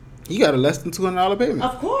 You got a less than $200 payment."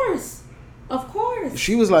 Of course. Of course.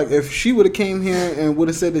 She was like, "If she would have came here and would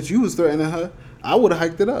have said that you was threatening her, I would have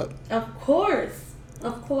hiked it up." Of course.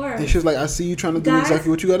 Of course. And she was like, "I see you trying to do Guys-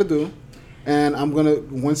 exactly what you got to do, and I'm gonna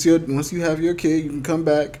once you have your kid, you can come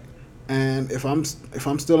back, and if I'm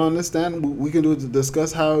still on this stand, we can do it to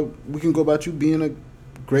discuss how we can go about you being a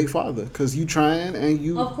great father, because you trying and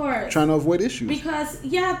you Of course. trying to avoid issues." Because,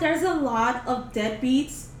 yeah, there's a lot of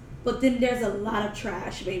deadbeats, but then there's a lot of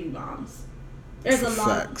trash baby moms. There's a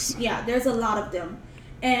lot. Facts. Yeah, there's a lot of them.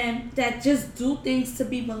 And that just do things to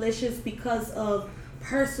be malicious because of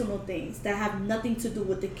personal things that have nothing to do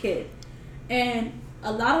with the kid. And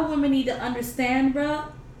a lot of women need to understand, bruh,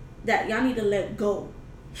 that y'all need to let go.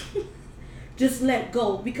 Just let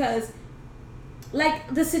go. Because,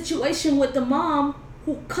 like the situation with the mom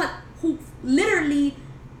who literally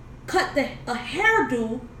cut a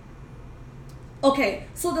hairdo. Okay,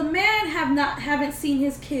 so the man haven't seen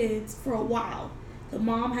his kids for a while. The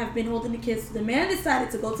mom have been holding the kids. The man decided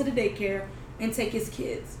to go to the daycare and take his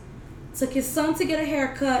kids. Took his son to get a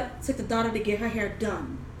haircut. Took the daughter to get her hair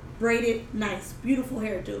done. Braided, nice, beautiful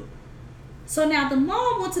hairdo. So now the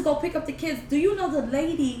mom went to go pick up the kids. Do you know the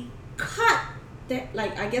lady cut that,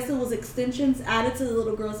 like, I guess it was extensions added to the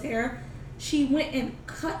little girl's hair. She went and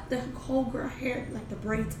cut the whole girl hair, like the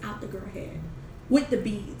braids out the girl hair with the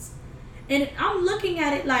beads. And I'm looking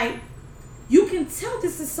at it like, you can tell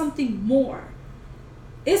this is something more.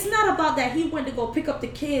 It's not about that he went to go pick up the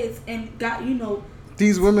kids and got,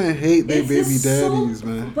 These women hate their it's baby just daddies,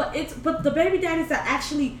 man. But the baby daddies that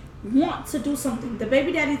actually want to do something, the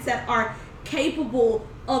baby daddies that are capable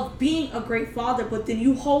of being a great father, but then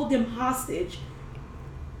you hold them hostage.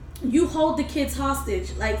 You hold the kids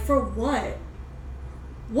hostage, like, for what?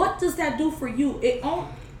 What does that do for you?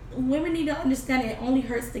 Women need to understand it only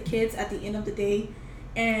hurts the kids at the end of the day,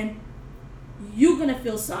 and you're gonna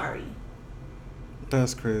feel sorry.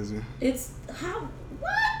 That's crazy. It's how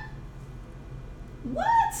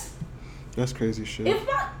what? That's crazy shit.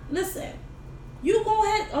 Listen, you go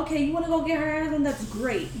ahead. Okay, you want to go get her hair done? That's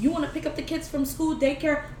great. You want to pick up the kids from school,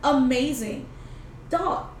 daycare? Amazing.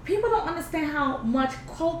 Dog, people don't understand how much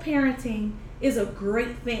co-parenting is a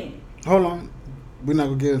great thing. Hold on, we're not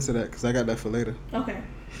gonna get into that because I got that for later. Okay.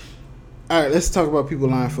 All right, let's talk about people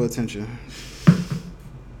lying for attention.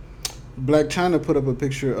 Black China put up a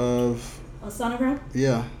picture of A sonogram?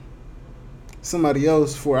 Yeah. Somebody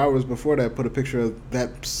else 4 hours before that put a picture of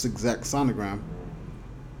that exact sonogram.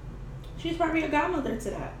 She's probably a godmother to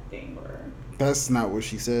that thing, or That's not what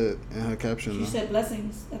she said in her caption. she though. said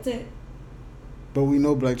blessings. That's it. But we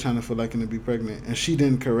know Black China for liking to be pregnant, and she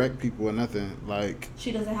didn't correct people or nothing. Like,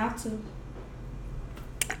 She doesn't have to.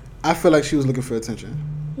 I feel like she was looking for attention.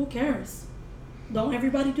 Who cares? Don't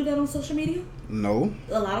everybody do that on social media? No.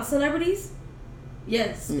 A lot of celebrities?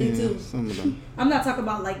 Yes, they do. Some of them. I'm not talking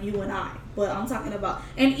about like you and I, but I'm talking about,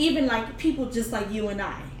 and even like people just like you and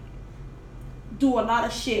I do a lot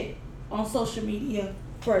of shit on social media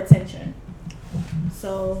for attention.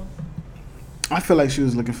 So I feel like she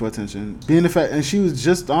was looking for attention. Being the fact, and she was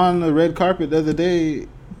just on the red carpet the other day,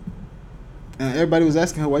 and everybody was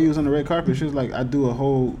asking her why you was on the red carpet. She was like, "I do a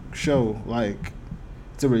whole show, like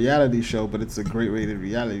it's a reality show, but it's a great rated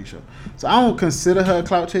reality show." So I don't consider her a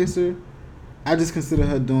clout chaser. I just consider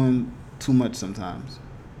her doing too much sometimes.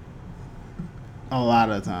 A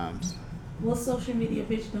lot of times. what social media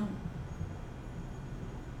bitch doing?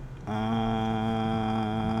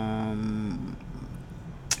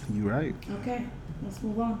 You right. Okay, let's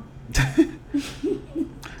move on.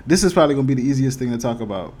 This is probably gonna be the easiest thing to talk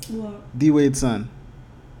about. What? D Wade's son.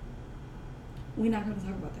 We're not gonna talk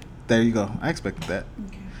about that. There you go. I expected that.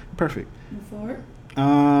 Okay, Perfect. move forward.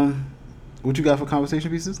 What you got for conversation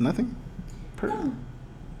pieces? Nothing? No.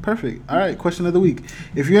 Perfect. All right, question of the week.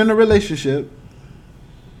 If you're in a relationship,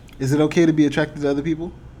 is it okay to be attracted to other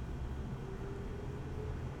people?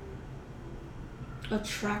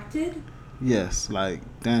 Attracted? Yes. Like,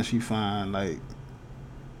 damn, she fine. Like,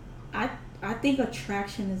 I think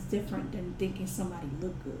attraction is different than thinking somebody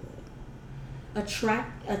look good.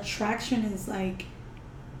 Attraction is like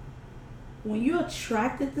when you're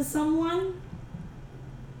attracted to someone,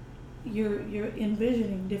 you're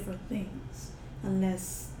envisioning different things,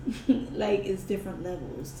 unless like it's different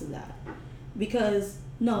levels to that. Because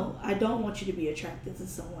no, I don't want you to be attracted to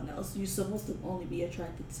someone else. You're supposed to only be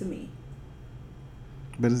attracted to me.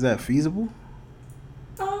 But is that feasible?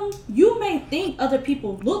 You may think other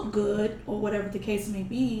people look good or whatever the case may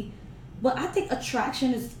be, but I think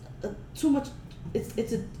attraction is too much.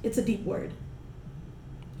 It's a deep word,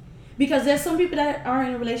 because there's some people that are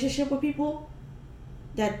in a relationship with people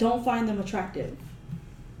that don't find them attractive.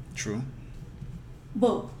 True.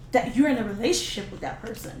 But that you're in a relationship with that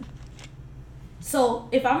person. So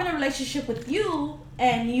if I'm in a relationship with you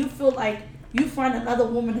and you feel like you find another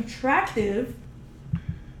woman attractive,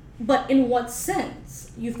 but in what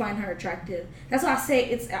sense you find her attractive? That's why I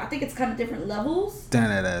say I think it's kind of different levels. Damn,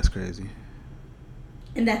 that ass crazy.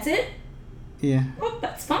 And that's it? Yeah. Well,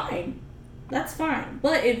 that's fine. That's fine.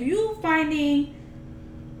 But if you finding...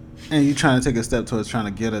 And you trying to take a step towards trying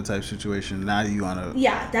to get a type situation, now you want to...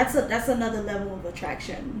 Yeah, that's another level of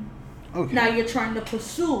attraction. Okay. Now you're trying to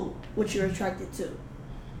pursue what you're attracted to.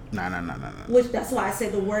 Nah. Which, that's why I say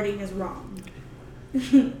the wording is wrong.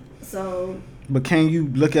 So... But can you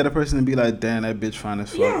look at a person and be like, damn, that bitch fine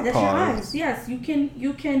as fuck? Yeah, that's your eyes. Yes, you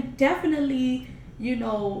can definitely,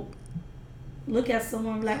 look at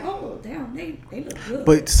someone and be like, oh, damn, they look good.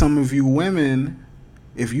 But some of you women,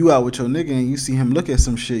 if you out with your nigga and you see him look at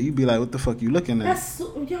some shit, you be like, what the fuck you looking at?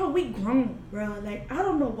 We grown, bro. Like, I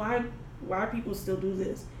don't know why people still do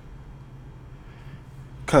this.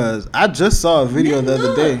 Cause I just saw a video the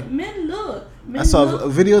other day. Men look. I saw a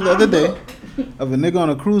video the other day of a nigga on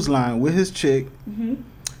a cruise line with his chick,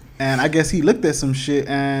 and I guess he looked at some shit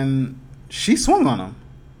and she swung on him.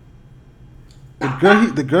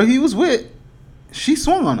 The girl he was with, she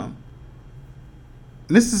swung on him.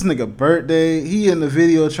 And this is nigga birthday. He in the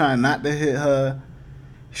video trying not to hit her.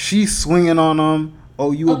 She swinging on him.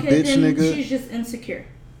 Oh, you a bitch, then nigga. She's just insecure.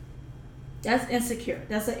 That's insecure.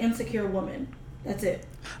 That's an insecure woman. That's it.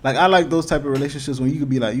 Like, I like those type of relationships when you could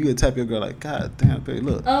be like, you could tap your girl like, God damn, babe,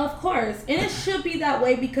 look. Of course. And it should be that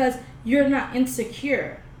way because you're not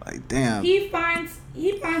insecure. Like, damn. He finds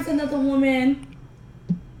another woman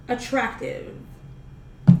attractive.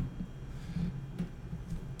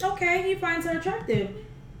 Okay, he finds her attractive.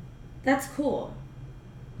 That's cool.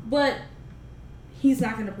 But he's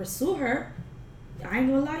not going to pursue her. I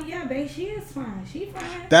ain't gonna lie, yeah, babe, she is fine. She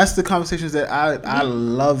fine. That's the conversations that I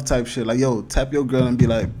love type shit. Like, yo, tap your girl and be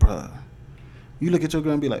like, bruh. You look at your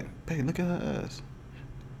girl and be like, babe, look at her ass.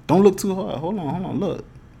 Don't look too hard. Hold on, look.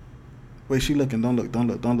 Wait, she looking. Don't look.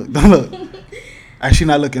 She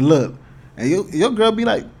not looking, look. And your girl be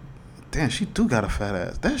like, damn, she do got a fat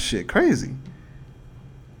ass. That shit crazy.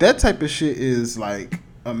 That type of shit is, like,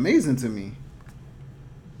 amazing to me.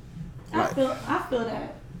 I feel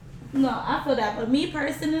that. No, I feel that. But me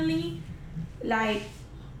personally, like,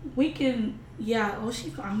 we can,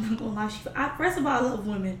 I'm not gonna lie. First of all, I love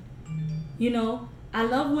women. I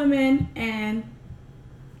love women and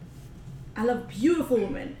I love beautiful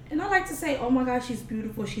women. And I like to say, oh my God, she's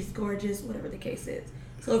beautiful, she's gorgeous, whatever the case is.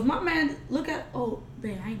 So if my man look at, oh,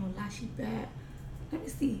 babe, I ain't gonna lie, she bad. Let me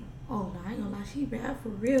see. Oh, no, I ain't gonna lie, she bad for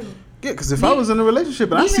real. Yeah, because if I was in a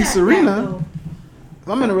relationship and I see Serena... If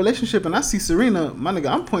I'm in a relationship and I see Serena, my nigga,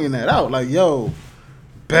 I'm pointing that out. Like, yo,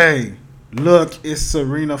 babe, look, it's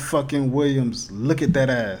Serena fucking Williams. Look at that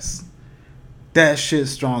ass. That shit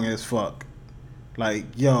strong as fuck. Like,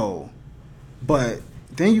 yo. But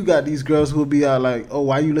then you got these girls who will be out like, oh,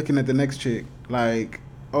 why you looking at the next chick? Like,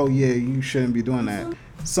 oh, yeah, you shouldn't be doing that.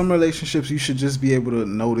 Some relationships, you should just be able to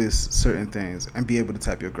notice certain things and be able to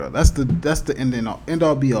tap your girl. That's the end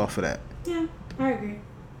all be all for that. Yeah, I agree.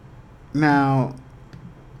 Now...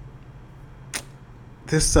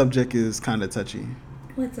 This subject is kind of touchy.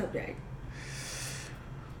 What subject?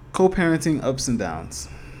 Co-parenting ups and downs.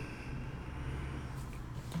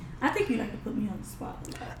 I think you like to put me on the spot.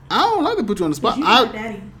 I don't like to put you on the spot. You're not a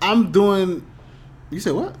daddy. I'm doing... You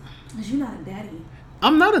said what? Because you're not a daddy.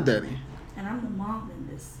 I'm not a daddy. And I'm the mom in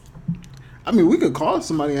this. I mean, we could call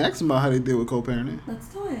somebody and ask them about how they deal with co-parenting. Let's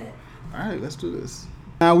do it. All right, let's do this.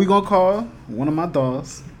 Now, we're going to call one of my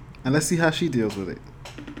dolls, and let's see how she deals with it.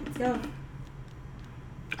 Let's go.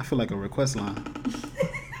 I feel like a request line.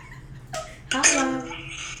 Hello.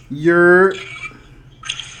 Yo.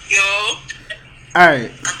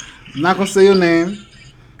 Alright. I'm not going to say your name,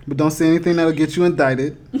 but don't say anything that'll get you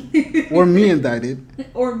indicted. Or me indicted.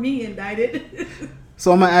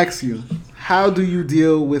 So I'm going to ask you, how do you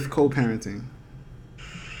deal with co-parenting?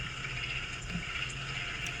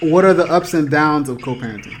 What are the ups and downs of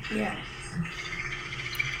co-parenting? Yeah.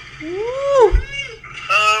 Woo!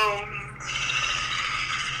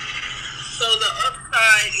 So the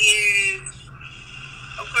upside is,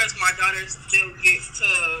 of course, my daughter still gets to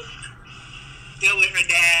deal with her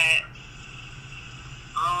dad.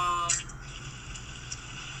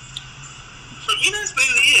 For me, that's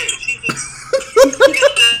really it. She just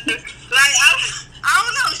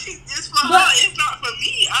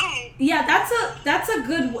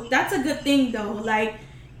thing though. Like,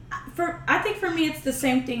 I think for me it's the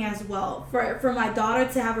same thing as well. For my daughter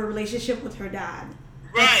to have a relationship with her dad.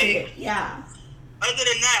 That's Right. it. Yeah. Other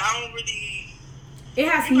than that, I don't really. It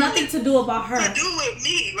has nothing to do about her. To do with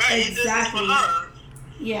me, right? Exactly. It's just for her.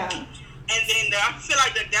 Yeah. And then I feel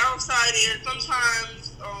like the downside is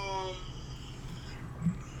sometimes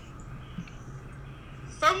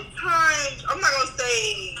I'm not gonna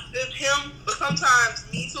say it's him, but sometimes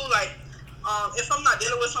me too. Like, if I'm not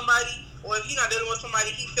dealing with somebody, or if he's not dealing with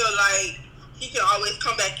somebody, he feel like he can always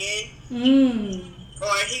come back in,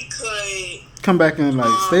 or he could come back and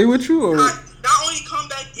like stay with you, or not only come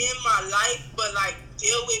back in my life, but like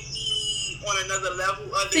deal with me on another level.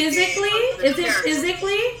 Physically? Is it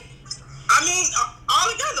physically? I mean, all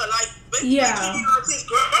together, like basically, Yeah. his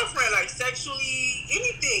girlfriend, like sexually,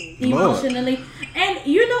 anything. Emotionally. And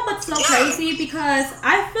you know what's so crazy? Because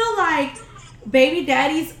I feel like baby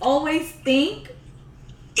daddies always think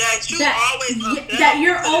that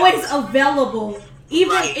you're always available.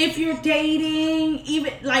 Even if you're dating,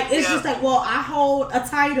 even like it's just like, well, I hold a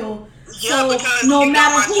title. So no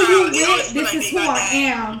matter who you with, this is who I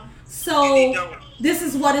am. So this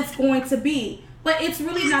is what it's going to be. But it's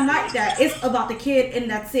really not like that. It's about the kid and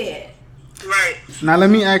that's it. Right. Now let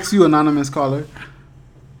me ask you, anonymous caller.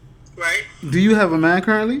 Right. Do you have a man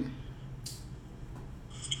currently?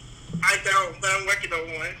 I don't, but I'm working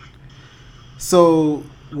on one. So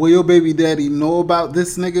will your baby daddy know about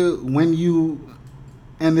this nigga when you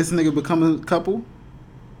and this nigga become a couple?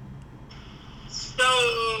 So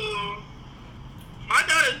my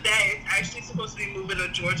daughter's dad is actually supposed to be moving to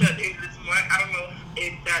Georgia at the end of this month. I don't know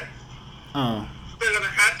if that's still gonna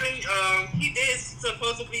happen. He did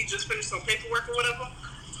supposedly just finish some paperwork or whatever.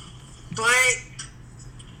 But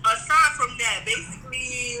aside from that,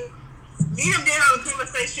 basically, me and him did have a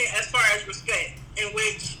conversation as far as respect, in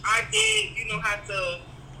which I did, have to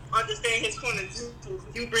understand his point of view.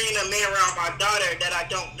 You bringing a man around my daughter that I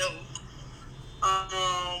don't know.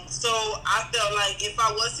 So I felt like if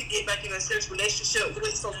I was to get back in a serious relationship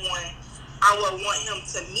with someone, I would want him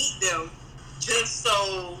to meet them, just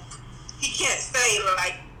so he can't say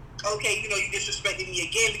like, okay, you disrespected me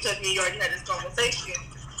again because me and you already had this conversation.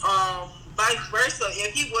 Vice versa,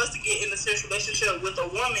 if he was to get in a serious relationship with a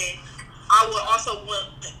woman, I would also want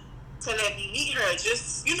to let me meet her.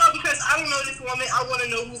 Just because I don't know this woman, I want to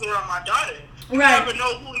know who's around my daughter. Right. You never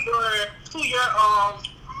know who your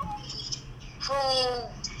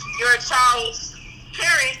child's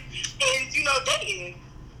parent is, dating.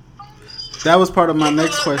 That was part of my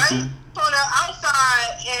next question. On the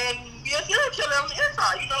outside and be a serial killer on the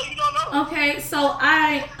inside. You don't know. Okay, so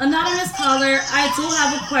anonymous caller, I do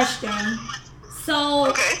have a question.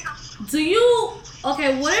 So,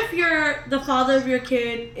 what if the father of your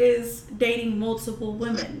kid is dating multiple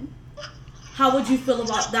women? How would you feel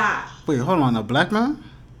about that? Wait, hold on, a black man?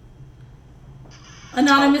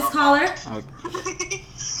 Anonymous caller? Okay.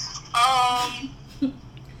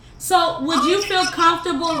 So, would you feel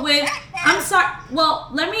comfortable with? I'm sorry. Well,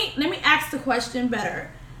 let me ask the question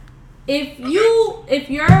better. If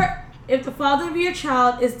the father of your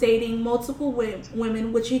child is dating multiple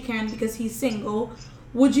women, which he can because he's single,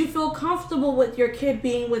 would you feel comfortable with your kid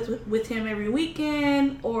being with him every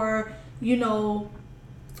weekend, or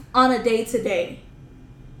on a day to day?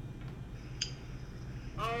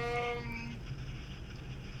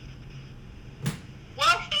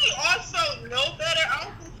 Well, he also know better. I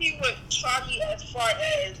don't think he would try me as far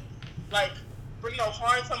as like bring no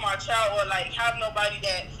harm to my child, or like have nobody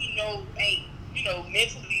that he knows ain't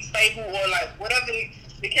mentally stable, or like whatever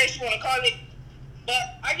the case you want to call it.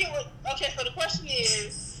 But I get so the question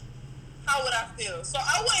is, how would I feel? So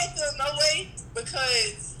I wouldn't feel no way,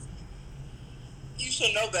 because you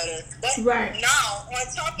should know better. But now, on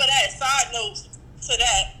top of that, side note to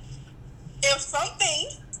that, if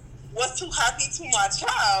something was too happy to my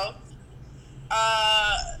child,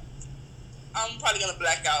 I'm probably gonna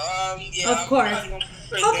black out. Of course.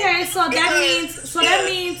 Okay, so that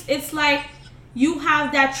means it's like you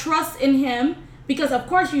have that trust in him, because of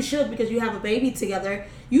course you should, because you have a baby together.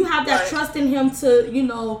 You have that trust in him to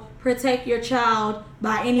protect your child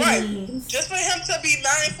by any means. Just for him to be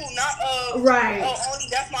mindful, not of only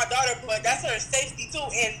that's my daughter, but that's her safety too,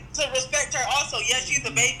 and to respect her also. Yes, she's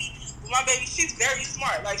a baby. My baby, she's very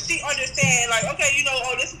smart. Like, she understands, like, okay,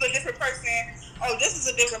 this is a different person. Oh, this is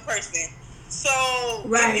a different person. So,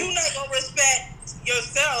 if you're not going to respect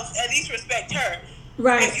yourself, at least respect her.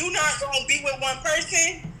 Right. If you're not going to be with one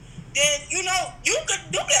person, then, you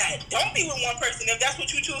could do that. Don't be with one person if that's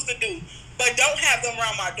what you choose to do. But don't have them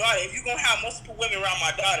around my daughter if you're going to have multiple women around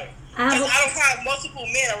my daughter. Because I don't have multiple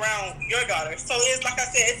men around your daughter. So, it's like I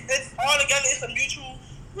said, it's all together. It's a mutual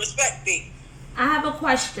Respect me. I have a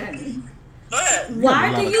question. Go ahead. You have a Why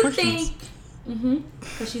lot do of you questions. think?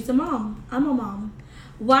 Because she's a mom. I'm a mom.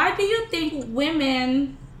 Why do you think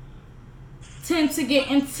women tend to get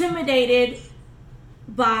intimidated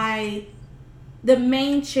by the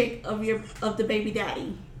main chick of the baby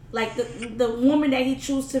daddy? Like the woman that he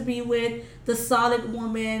chooses to be with, the solid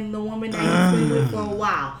woman, the woman that he's been with for a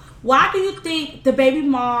while. Why do you think the baby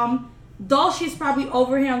mom, though she's probably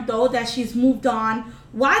over him, though that she's moved on,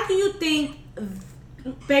 why do you think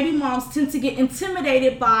baby moms tend to get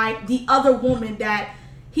intimidated by the other woman that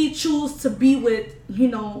he chooses to be with,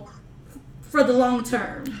 for the long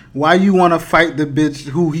term? Why you want to fight the bitch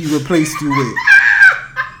who he replaced you with?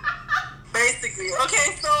 Basically,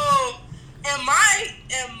 okay. So, in my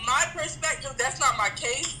perspective, that's not my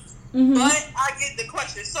case. Mm-hmm. But I get the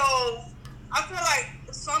question. So, I feel like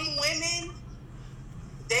some women,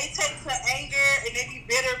 they take to anger and they be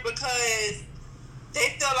bitter because they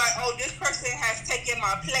feel like, oh, this person has taken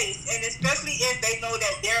my place, and especially if they know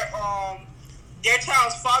that their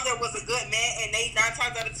child's father was a good man, and they 9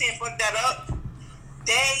 times out of 10 fucked that up.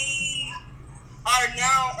 They are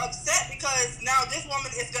now upset because now this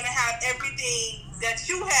woman is gonna have everything that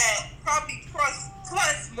you had, probably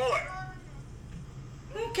plus more.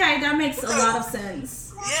 Okay, that makes a lot of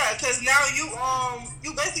sense. Yeah, because now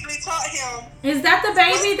you basically taught him. Is that the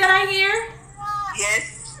baby that I hear?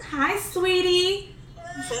 Yes. Hi, sweetie.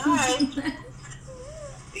 Hi.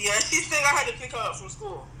 Yeah, she said I had to pick her up from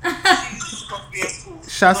school. She's supposed to be at school.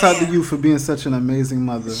 Shouts out to you for being such an amazing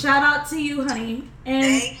mother. Shout out to you, honey.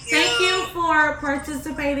 And thank you for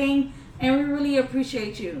participating, and we really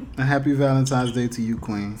appreciate you. And happy Valentine's Day to you,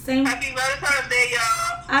 Queen. Same. Happy Valentine's Day,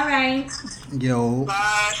 y'all. All right. Yo.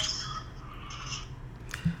 Bye.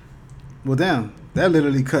 Well, damn. That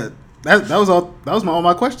literally cut. That was all. That was all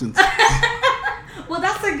my questions. Well,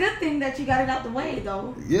 that's a good thing that you got it out the way,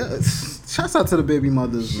 though. Yeah. Shouts out to the baby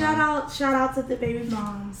mothers. Shout out to the baby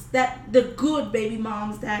moms, the good baby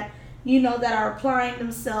moms that that are applying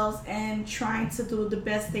themselves and trying to do the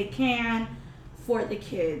best they can for the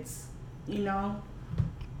kids.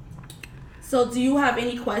 So, do you have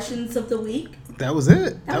any questions of the week? That was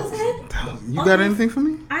it. That was it. You got anything for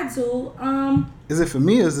me? I do. Is it for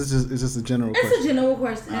me or is it just a general question? It's a general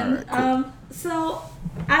question. All right, cool. So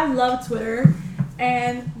I love Twitter,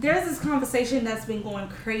 and there's this conversation that's been going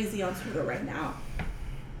crazy on Twitter right now.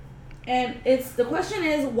 And the question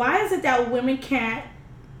is, why is it that women can't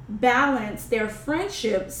balance their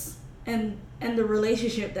friendships and the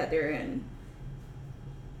relationship that they're in?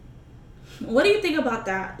 What do you think about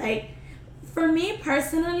that? Like, for me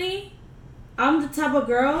personally, I'm the type of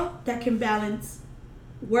girl that can balance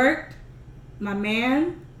work, my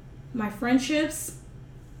man, my friendships,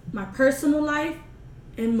 my personal life,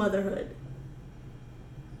 and motherhood.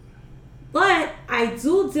 But I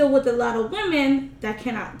do deal with a lot of women that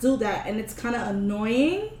cannot do that, and it's kind of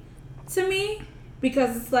annoying to me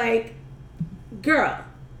because it's like, girl,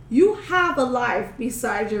 you have a life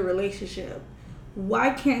besides your relationship. Why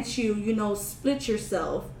can't you, split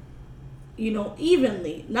yourself,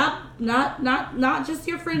 evenly? Not just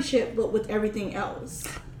your friendship, but with everything else.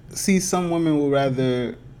 See, some women will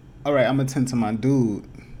rather, all right, I'm going to tend to my dude.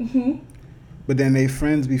 Mm-hmm. But then they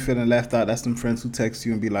friends be feeling left out. That's them friends who text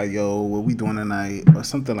you and be like, yo, what we doing tonight? Or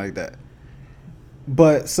something like that.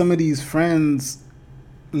 But some of these friends,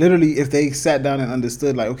 literally, if they sat down and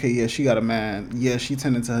understood, like, okay, yeah, she got a man. Yeah, she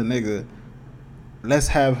tending to her nigga. Let's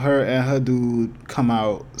have her and her dude come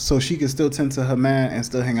out so she can still tend to her man and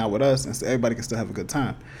still hang out with us and so everybody can still have a good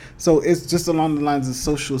time. So it's just along the lines of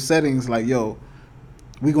social settings like, yo,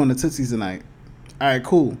 we going to Tootsie's tonight. All right,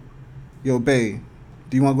 cool. Yo, babe,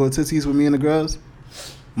 do you want to go to Tootsie's with me and the girls?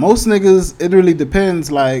 Most niggas, it really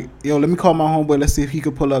depends. Like, yo, let me call my homeboy. Let's see if he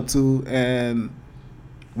could pull up too, and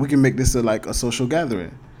we can make this a social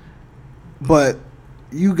gathering. But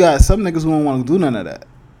you got some niggas who don't want to do none of that.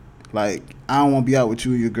 Like, I don't want to be out with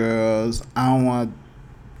you and your girls. I don't want...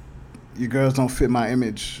 Your girls don't fit my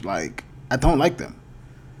image. Like, I don't like them.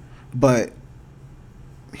 But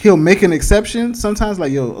he'll make an exception sometimes.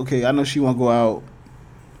 Like, yo, okay, I know she want to go out.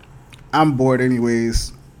 I'm bored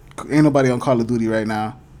anyways. Ain't nobody on Call of Duty right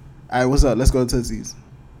now. All right, what's up? Let's go to Tootsie's.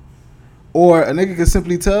 Or a nigga can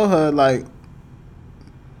simply tell her, like,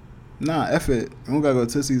 nah, F it. We don't gotta go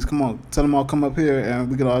to Tootsie's. Come on. Tell them all come up here and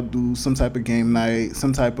we can all do some type of game night,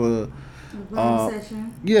 some type of...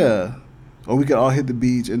 session. Yeah. Or we could all hit the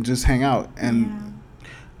beach and just hang out. And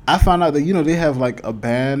I found out that, they have, like, a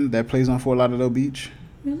band that plays on Fort Lauderdale Beach.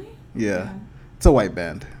 Really? Yeah. It's a white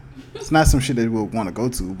band. It's not some shit that we would want to go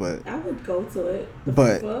to, but... I would go to it.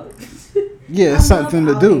 But, fuck? yeah, it's something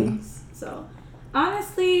to do. So,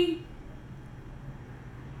 honestly,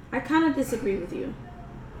 I kind of disagree with you.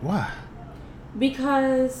 Why?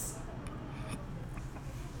 Because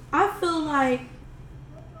I feel like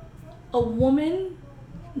a woman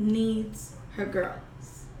needs her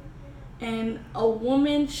girls. And a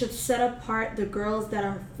woman should set apart the girls that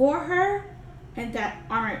are for her and that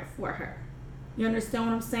aren't for her. You understand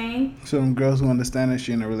what I'm saying? So them girls who understand that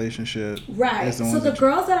she in a relationship. Right. So the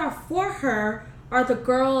girls that are for her are the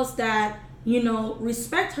girls that, you know,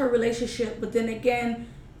 respect her relationship, but then again,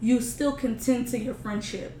 you still contend to your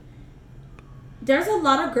friendship. There's a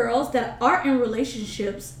lot of girls that are in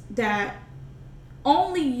relationships that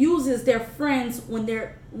only uses their friends when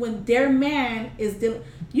their man is dealing.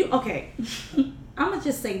 Okay, I'm gonna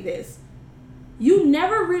just say this: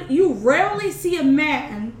 you rarely see a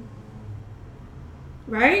man,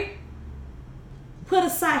 right, put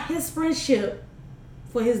aside his friendship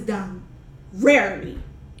for his dime. Rarely.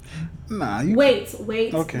 Nah. Wait.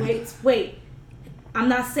 Okay. Wait. I'm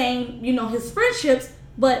not saying, you know, his friendships,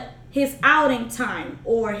 but his outing time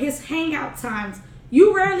or his hangout times.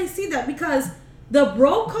 You rarely see that because the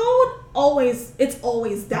bro code it's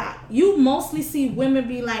always that. You mostly see women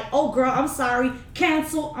be like, oh girl, I'm sorry,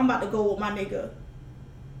 cancel, I'm about to go with my nigga.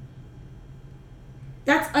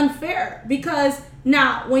 That's unfair because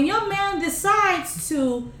now when your man decides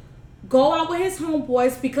to go out with his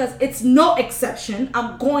homeboys, because it's no exception,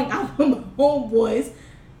 I'm going out with my homeboys,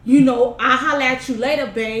 you know, I holla at you later,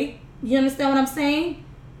 babe. You understand what I'm saying?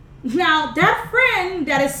 Now, that friend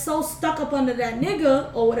that is so stuck up under that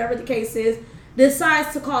nigga, or whatever the case is,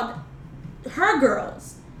 decides to call her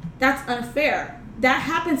girls. That's unfair. That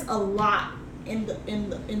happens a lot in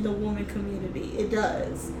the woman community. It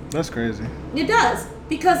does. That's crazy. It does.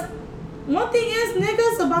 Because one thing is,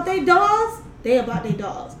 niggas about their dogs, they about their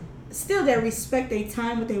dogs. Still, they respect their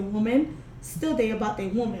time with their woman. Still, they about their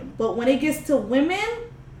woman. But when it gets to women,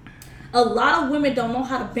 a lot of women don't know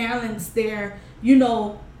how to balance their, you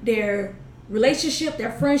know, their relationship,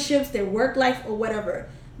 their friendships, their work life, or whatever.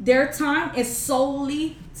 Their time is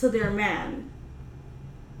solely to their man.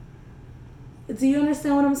 Do you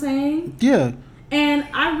understand what I'm saying? Yeah. And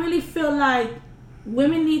I really feel like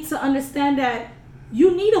women need to understand that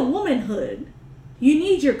you need a womanhood. You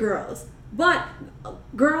need your girls. But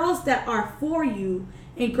girls that are for you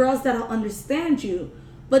and girls that'll understand you.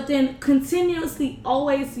 But then continuously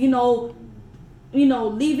always, you know,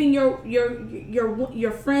 leaving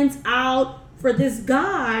your friends out for this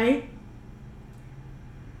guy.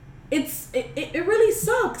 It really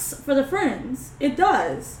sucks for the friends. It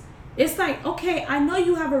does. It's like, okay, I know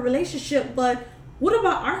you have a relationship, but what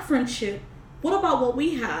about our friendship? What about what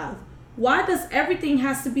we have? Why does everything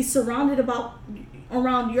has to be surrounded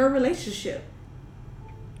around your relationship?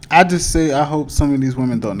 I just say I hope some of these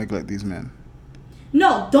women don't neglect these men.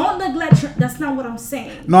 No, don't neglect that's not what I'm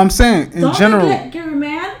saying. No, I'm saying in don't general. Don't neglect your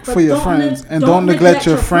man for your friends, and don't neglect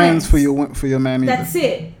your friends for your man either. That's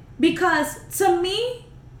it. Because to me,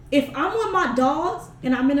 if I'm with my dogs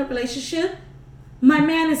and I'm in a relationship, my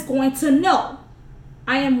man is going to know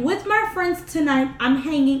I am with my friends tonight. I'm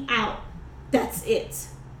hanging out. That's it.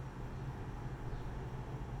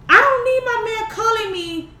 I don't need my man calling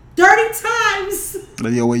me 30 times.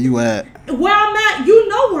 Yo, where you at? Where I'm at, you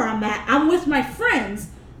know where I'm at. I'm with my friends.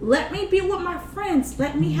 Let me be with my friends.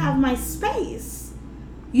 Let me have my space.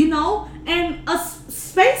 You know? And a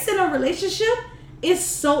space in a relationship is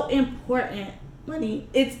so important. Money.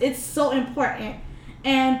 It's so important.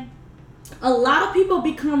 And a lot of people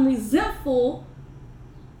become resentful.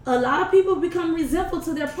 A lot of people become resentful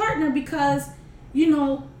to their partner because, you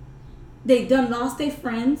know, they done lost their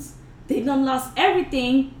friends. They done lost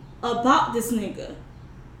everything about this nigga.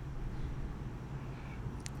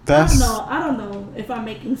 I don't know if I'm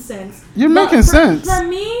making sense. You're making sense.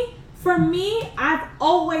 For me, I've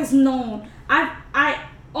always known. I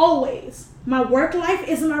always, my work life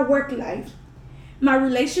is my work life. My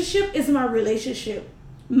relationship is my relationship.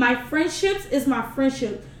 My friendships is my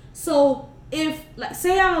friendship. So if, like,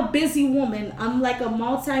 say I'm a busy woman, I'm like a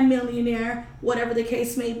multi-millionaire, whatever the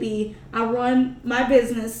case may be, I run my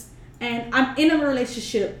business and I'm in a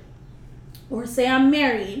relationship, or say I'm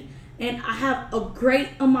married and I have a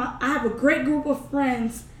great group of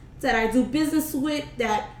friends that I do business with,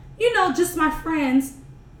 that, you know, just my friends,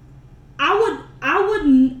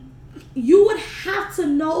 you would have to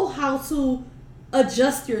know how to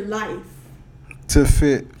adjust your life to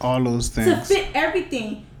fit all those things, to fit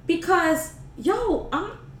everything. Because yo,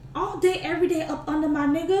 I'm all day every day up under my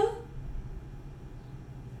nigga.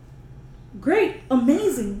 Great,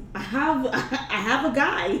 amazing. I have a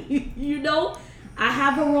guy, you know, I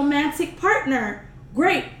have a romantic partner.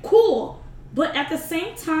 Great, cool. But at the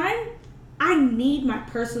same time, I need my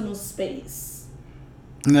personal space.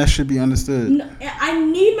 And that should be understood. I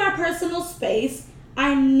need my personal space.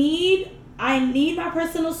 I need my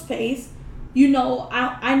personal space. You know,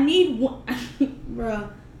 I need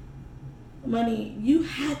bruh. Money, you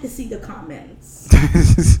had to see the comments.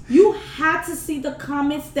 You had to see the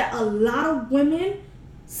comments that a lot of women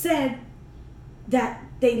said that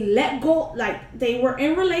they let go, like they were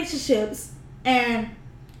in relationships and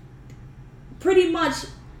pretty much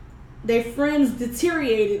their friends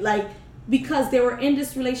deteriorated, like because they were in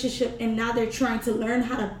this relationship and now they're trying to learn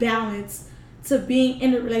how to balance to being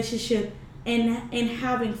in a relationship and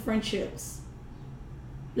having friendships.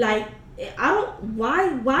 Like, I don't,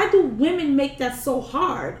 why do women make that so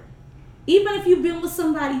hard? Even if you've been with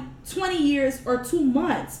somebody 20 years or 2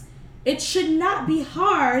 months, it should not be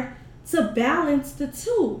hard to balance the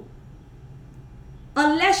two.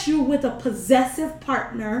 Unless you're with a possessive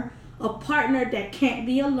partner, a partner that can't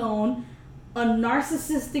be alone, a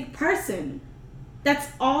narcissistic person. That's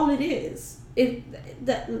all it is.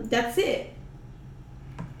 That's it.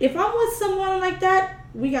 If I'm with someone like that,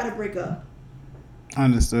 we gotta break up.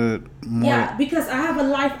 Understood. Yeah, because I have a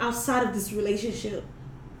life outside of this relationship.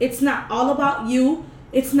 It's not all about you.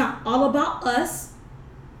 It's not all about us.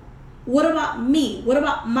 What about me? What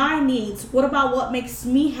about my needs? What about what makes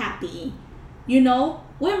me happy? You know,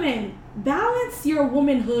 women, balance your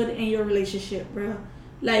womanhood and your relationship, bro.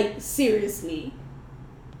 Like, seriously.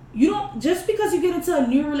 You don't, just because you get into a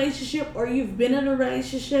new relationship or you've been in a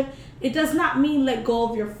relationship, it does not mean let go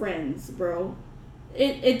of your friends, bro.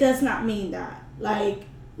 It does not mean that. Like,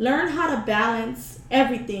 learn how to balance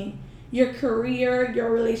everything. Your career,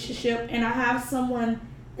 your relationship. And I have someone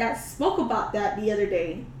that spoke about that the other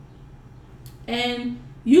day. And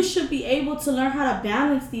you should be able to learn how to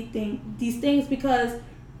balance these things, because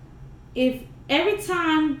if every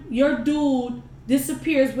time your dude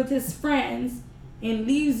disappears with his friends and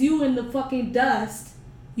leaves you in the fucking dust,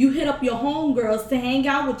 you hit up your homegirls to hang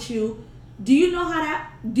out with you, do you know how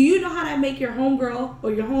that make your homegirl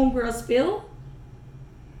or your homegirls feel?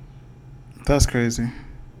 That's crazy.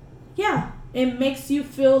 Yeah, it makes you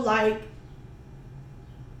feel like,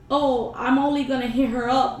 oh, I'm only gonna hit her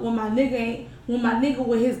up when my nigga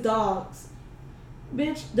with his dogs.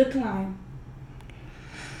 Bitch, decline.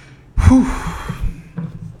 Whew.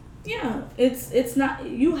 Yeah, it's not,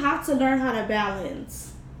 you have to learn how to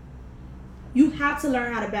balance. You have to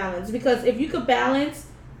learn how to balance, because if you could balance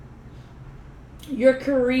your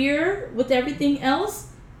career with everything else,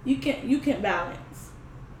 you can balance.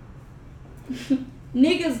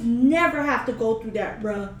 Niggas never have to go through that,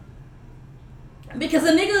 bruh. Because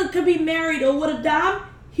a nigga could be married or with a dime,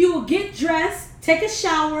 he will get dressed, take a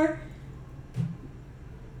shower.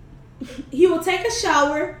 He will take a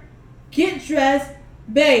shower, get dressed.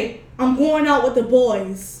 Babe, I'm going out with the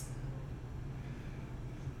boys.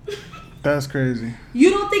 That's crazy. You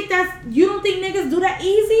don't think niggas do that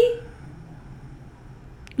easy?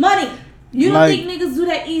 Money. You don't think niggas do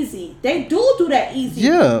that easy? They do that easy.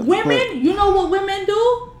 Yeah. Women, you know what women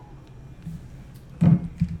do?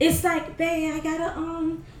 It's like, babe, I gotta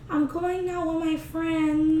I'm going out with my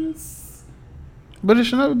friends. But it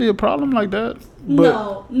should never be a problem like that.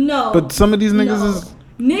 No. But some of these niggas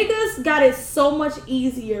Niggas got it so much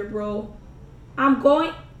easier, bro.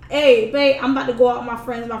 Hey, babe, I'm about to go out with my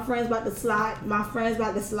friends. My friends about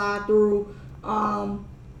to slide through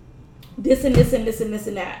this and this and this and this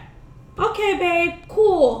and that. Okay, babe,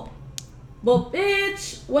 cool. But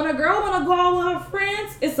bitch, when a girl wanna go out with her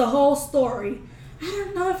friends, it's a whole story. I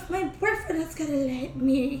don't know if my boyfriend is gonna let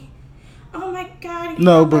me. Oh my god.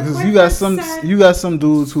 No, because you got some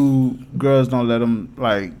dudes who girls don't let them,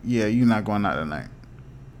 like, yeah, you're not going out tonight.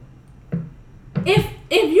 If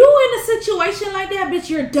you in a situation like that, bitch,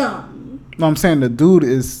 you're dumb. No, I'm saying the dude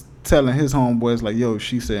is telling his homeboys, like, yo,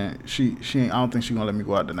 she saying she ain't, I don't think she gonna let me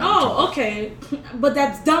go out tonight. Oh, okay. But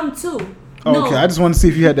that's dumb too. Oh, no. Okay, I just want to see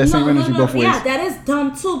if you had that same energy both ways. Yeah, that is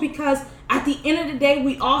dumb too, because at the end of the day,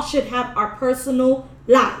 we all should have our personal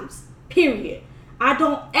lives. Period. I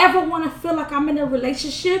don't ever want to feel like I'm in a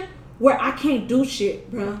relationship where I can't do shit,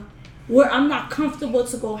 bro. Where I'm not comfortable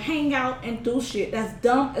to go hang out and do shit. That's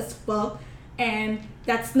dumb as fuck. And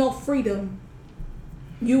that's no freedom.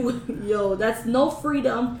 That's no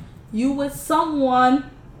freedom. You with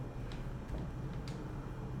someone.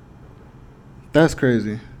 That's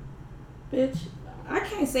crazy. Bitch, I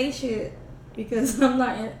can't say shit because I'm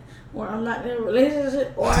not in a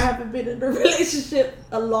relationship, or I haven't been in a relationship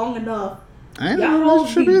long enough. I ain't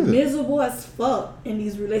y'all be miserable as fuck in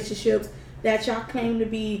these relationships that y'all claim to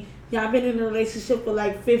be. Y'all been in a relationship for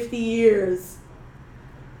like 50 years.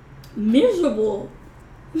 Miserable.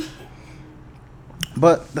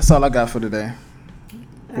 But that's all I got for today.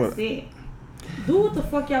 That's it. Do what the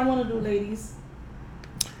fuck y'all want to do, ladies.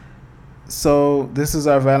 So this is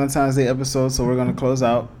our Valentine's Day episode. So we're gonna close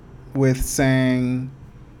out with saying,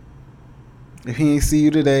 if he ain't see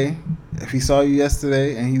you today, if he saw you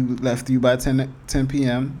yesterday and he left you by 10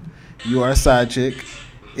 p.m., you are a side chick.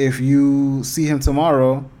 If you see him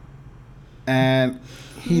tomorrow and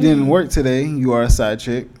he didn't work today, you are a side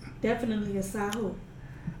chick. Definitely a side hoe.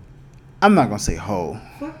 I'm not gonna say hoe.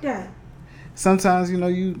 Fuck that. Sometimes,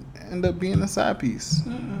 you end up being a side piece.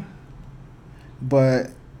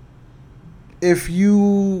 But if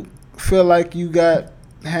you feel like you got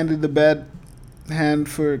handed the bad hand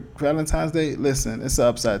for Valentine's Day, listen, it's an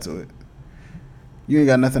upside to it. You ain't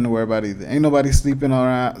got nothing to worry about either. Ain't nobody sneaking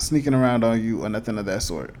around on you or nothing of that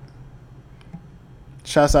sort.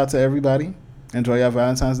 Shouts out to everybody. Enjoy your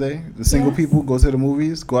Valentine's Day. The single people, go to the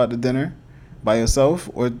movies, go out to dinner by yourself,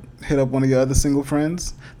 or hit up one of your other single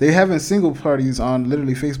friends. They having single parties on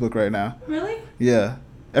literally Facebook right now. Really? Yeah.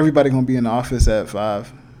 Everybody gonna be in the office at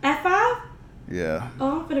 5. At 5? Yeah.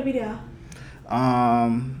 Oh, I'm finna be there.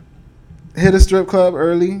 Hit a strip club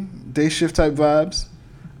early, day shift type vibes.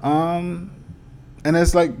 And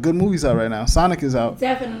there's like good movies out right now. Sonic is out.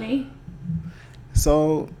 Definitely.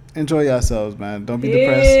 So enjoy yourselves, man. Don't be Peace.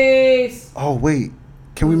 depressed. Oh wait,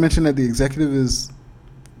 can we mention that the executive is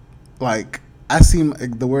like, I see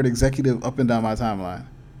the word executive up and down my timeline.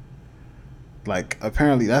 Like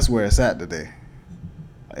apparently that's where it's at today.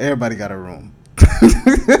 Everybody got a room.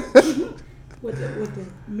 with the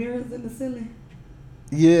mirrors in the ceiling.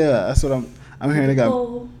 Yeah, that's what I'm hearing. They got.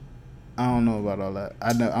 Oh. I don't know about all that.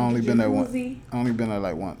 I only been there once. Jacuzzi. I only been there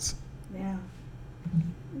like once. Yeah.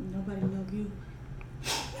 Nobody love you.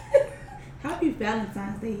 Happy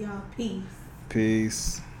Valentine's Day, y'all. Peace.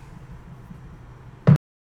 Peace.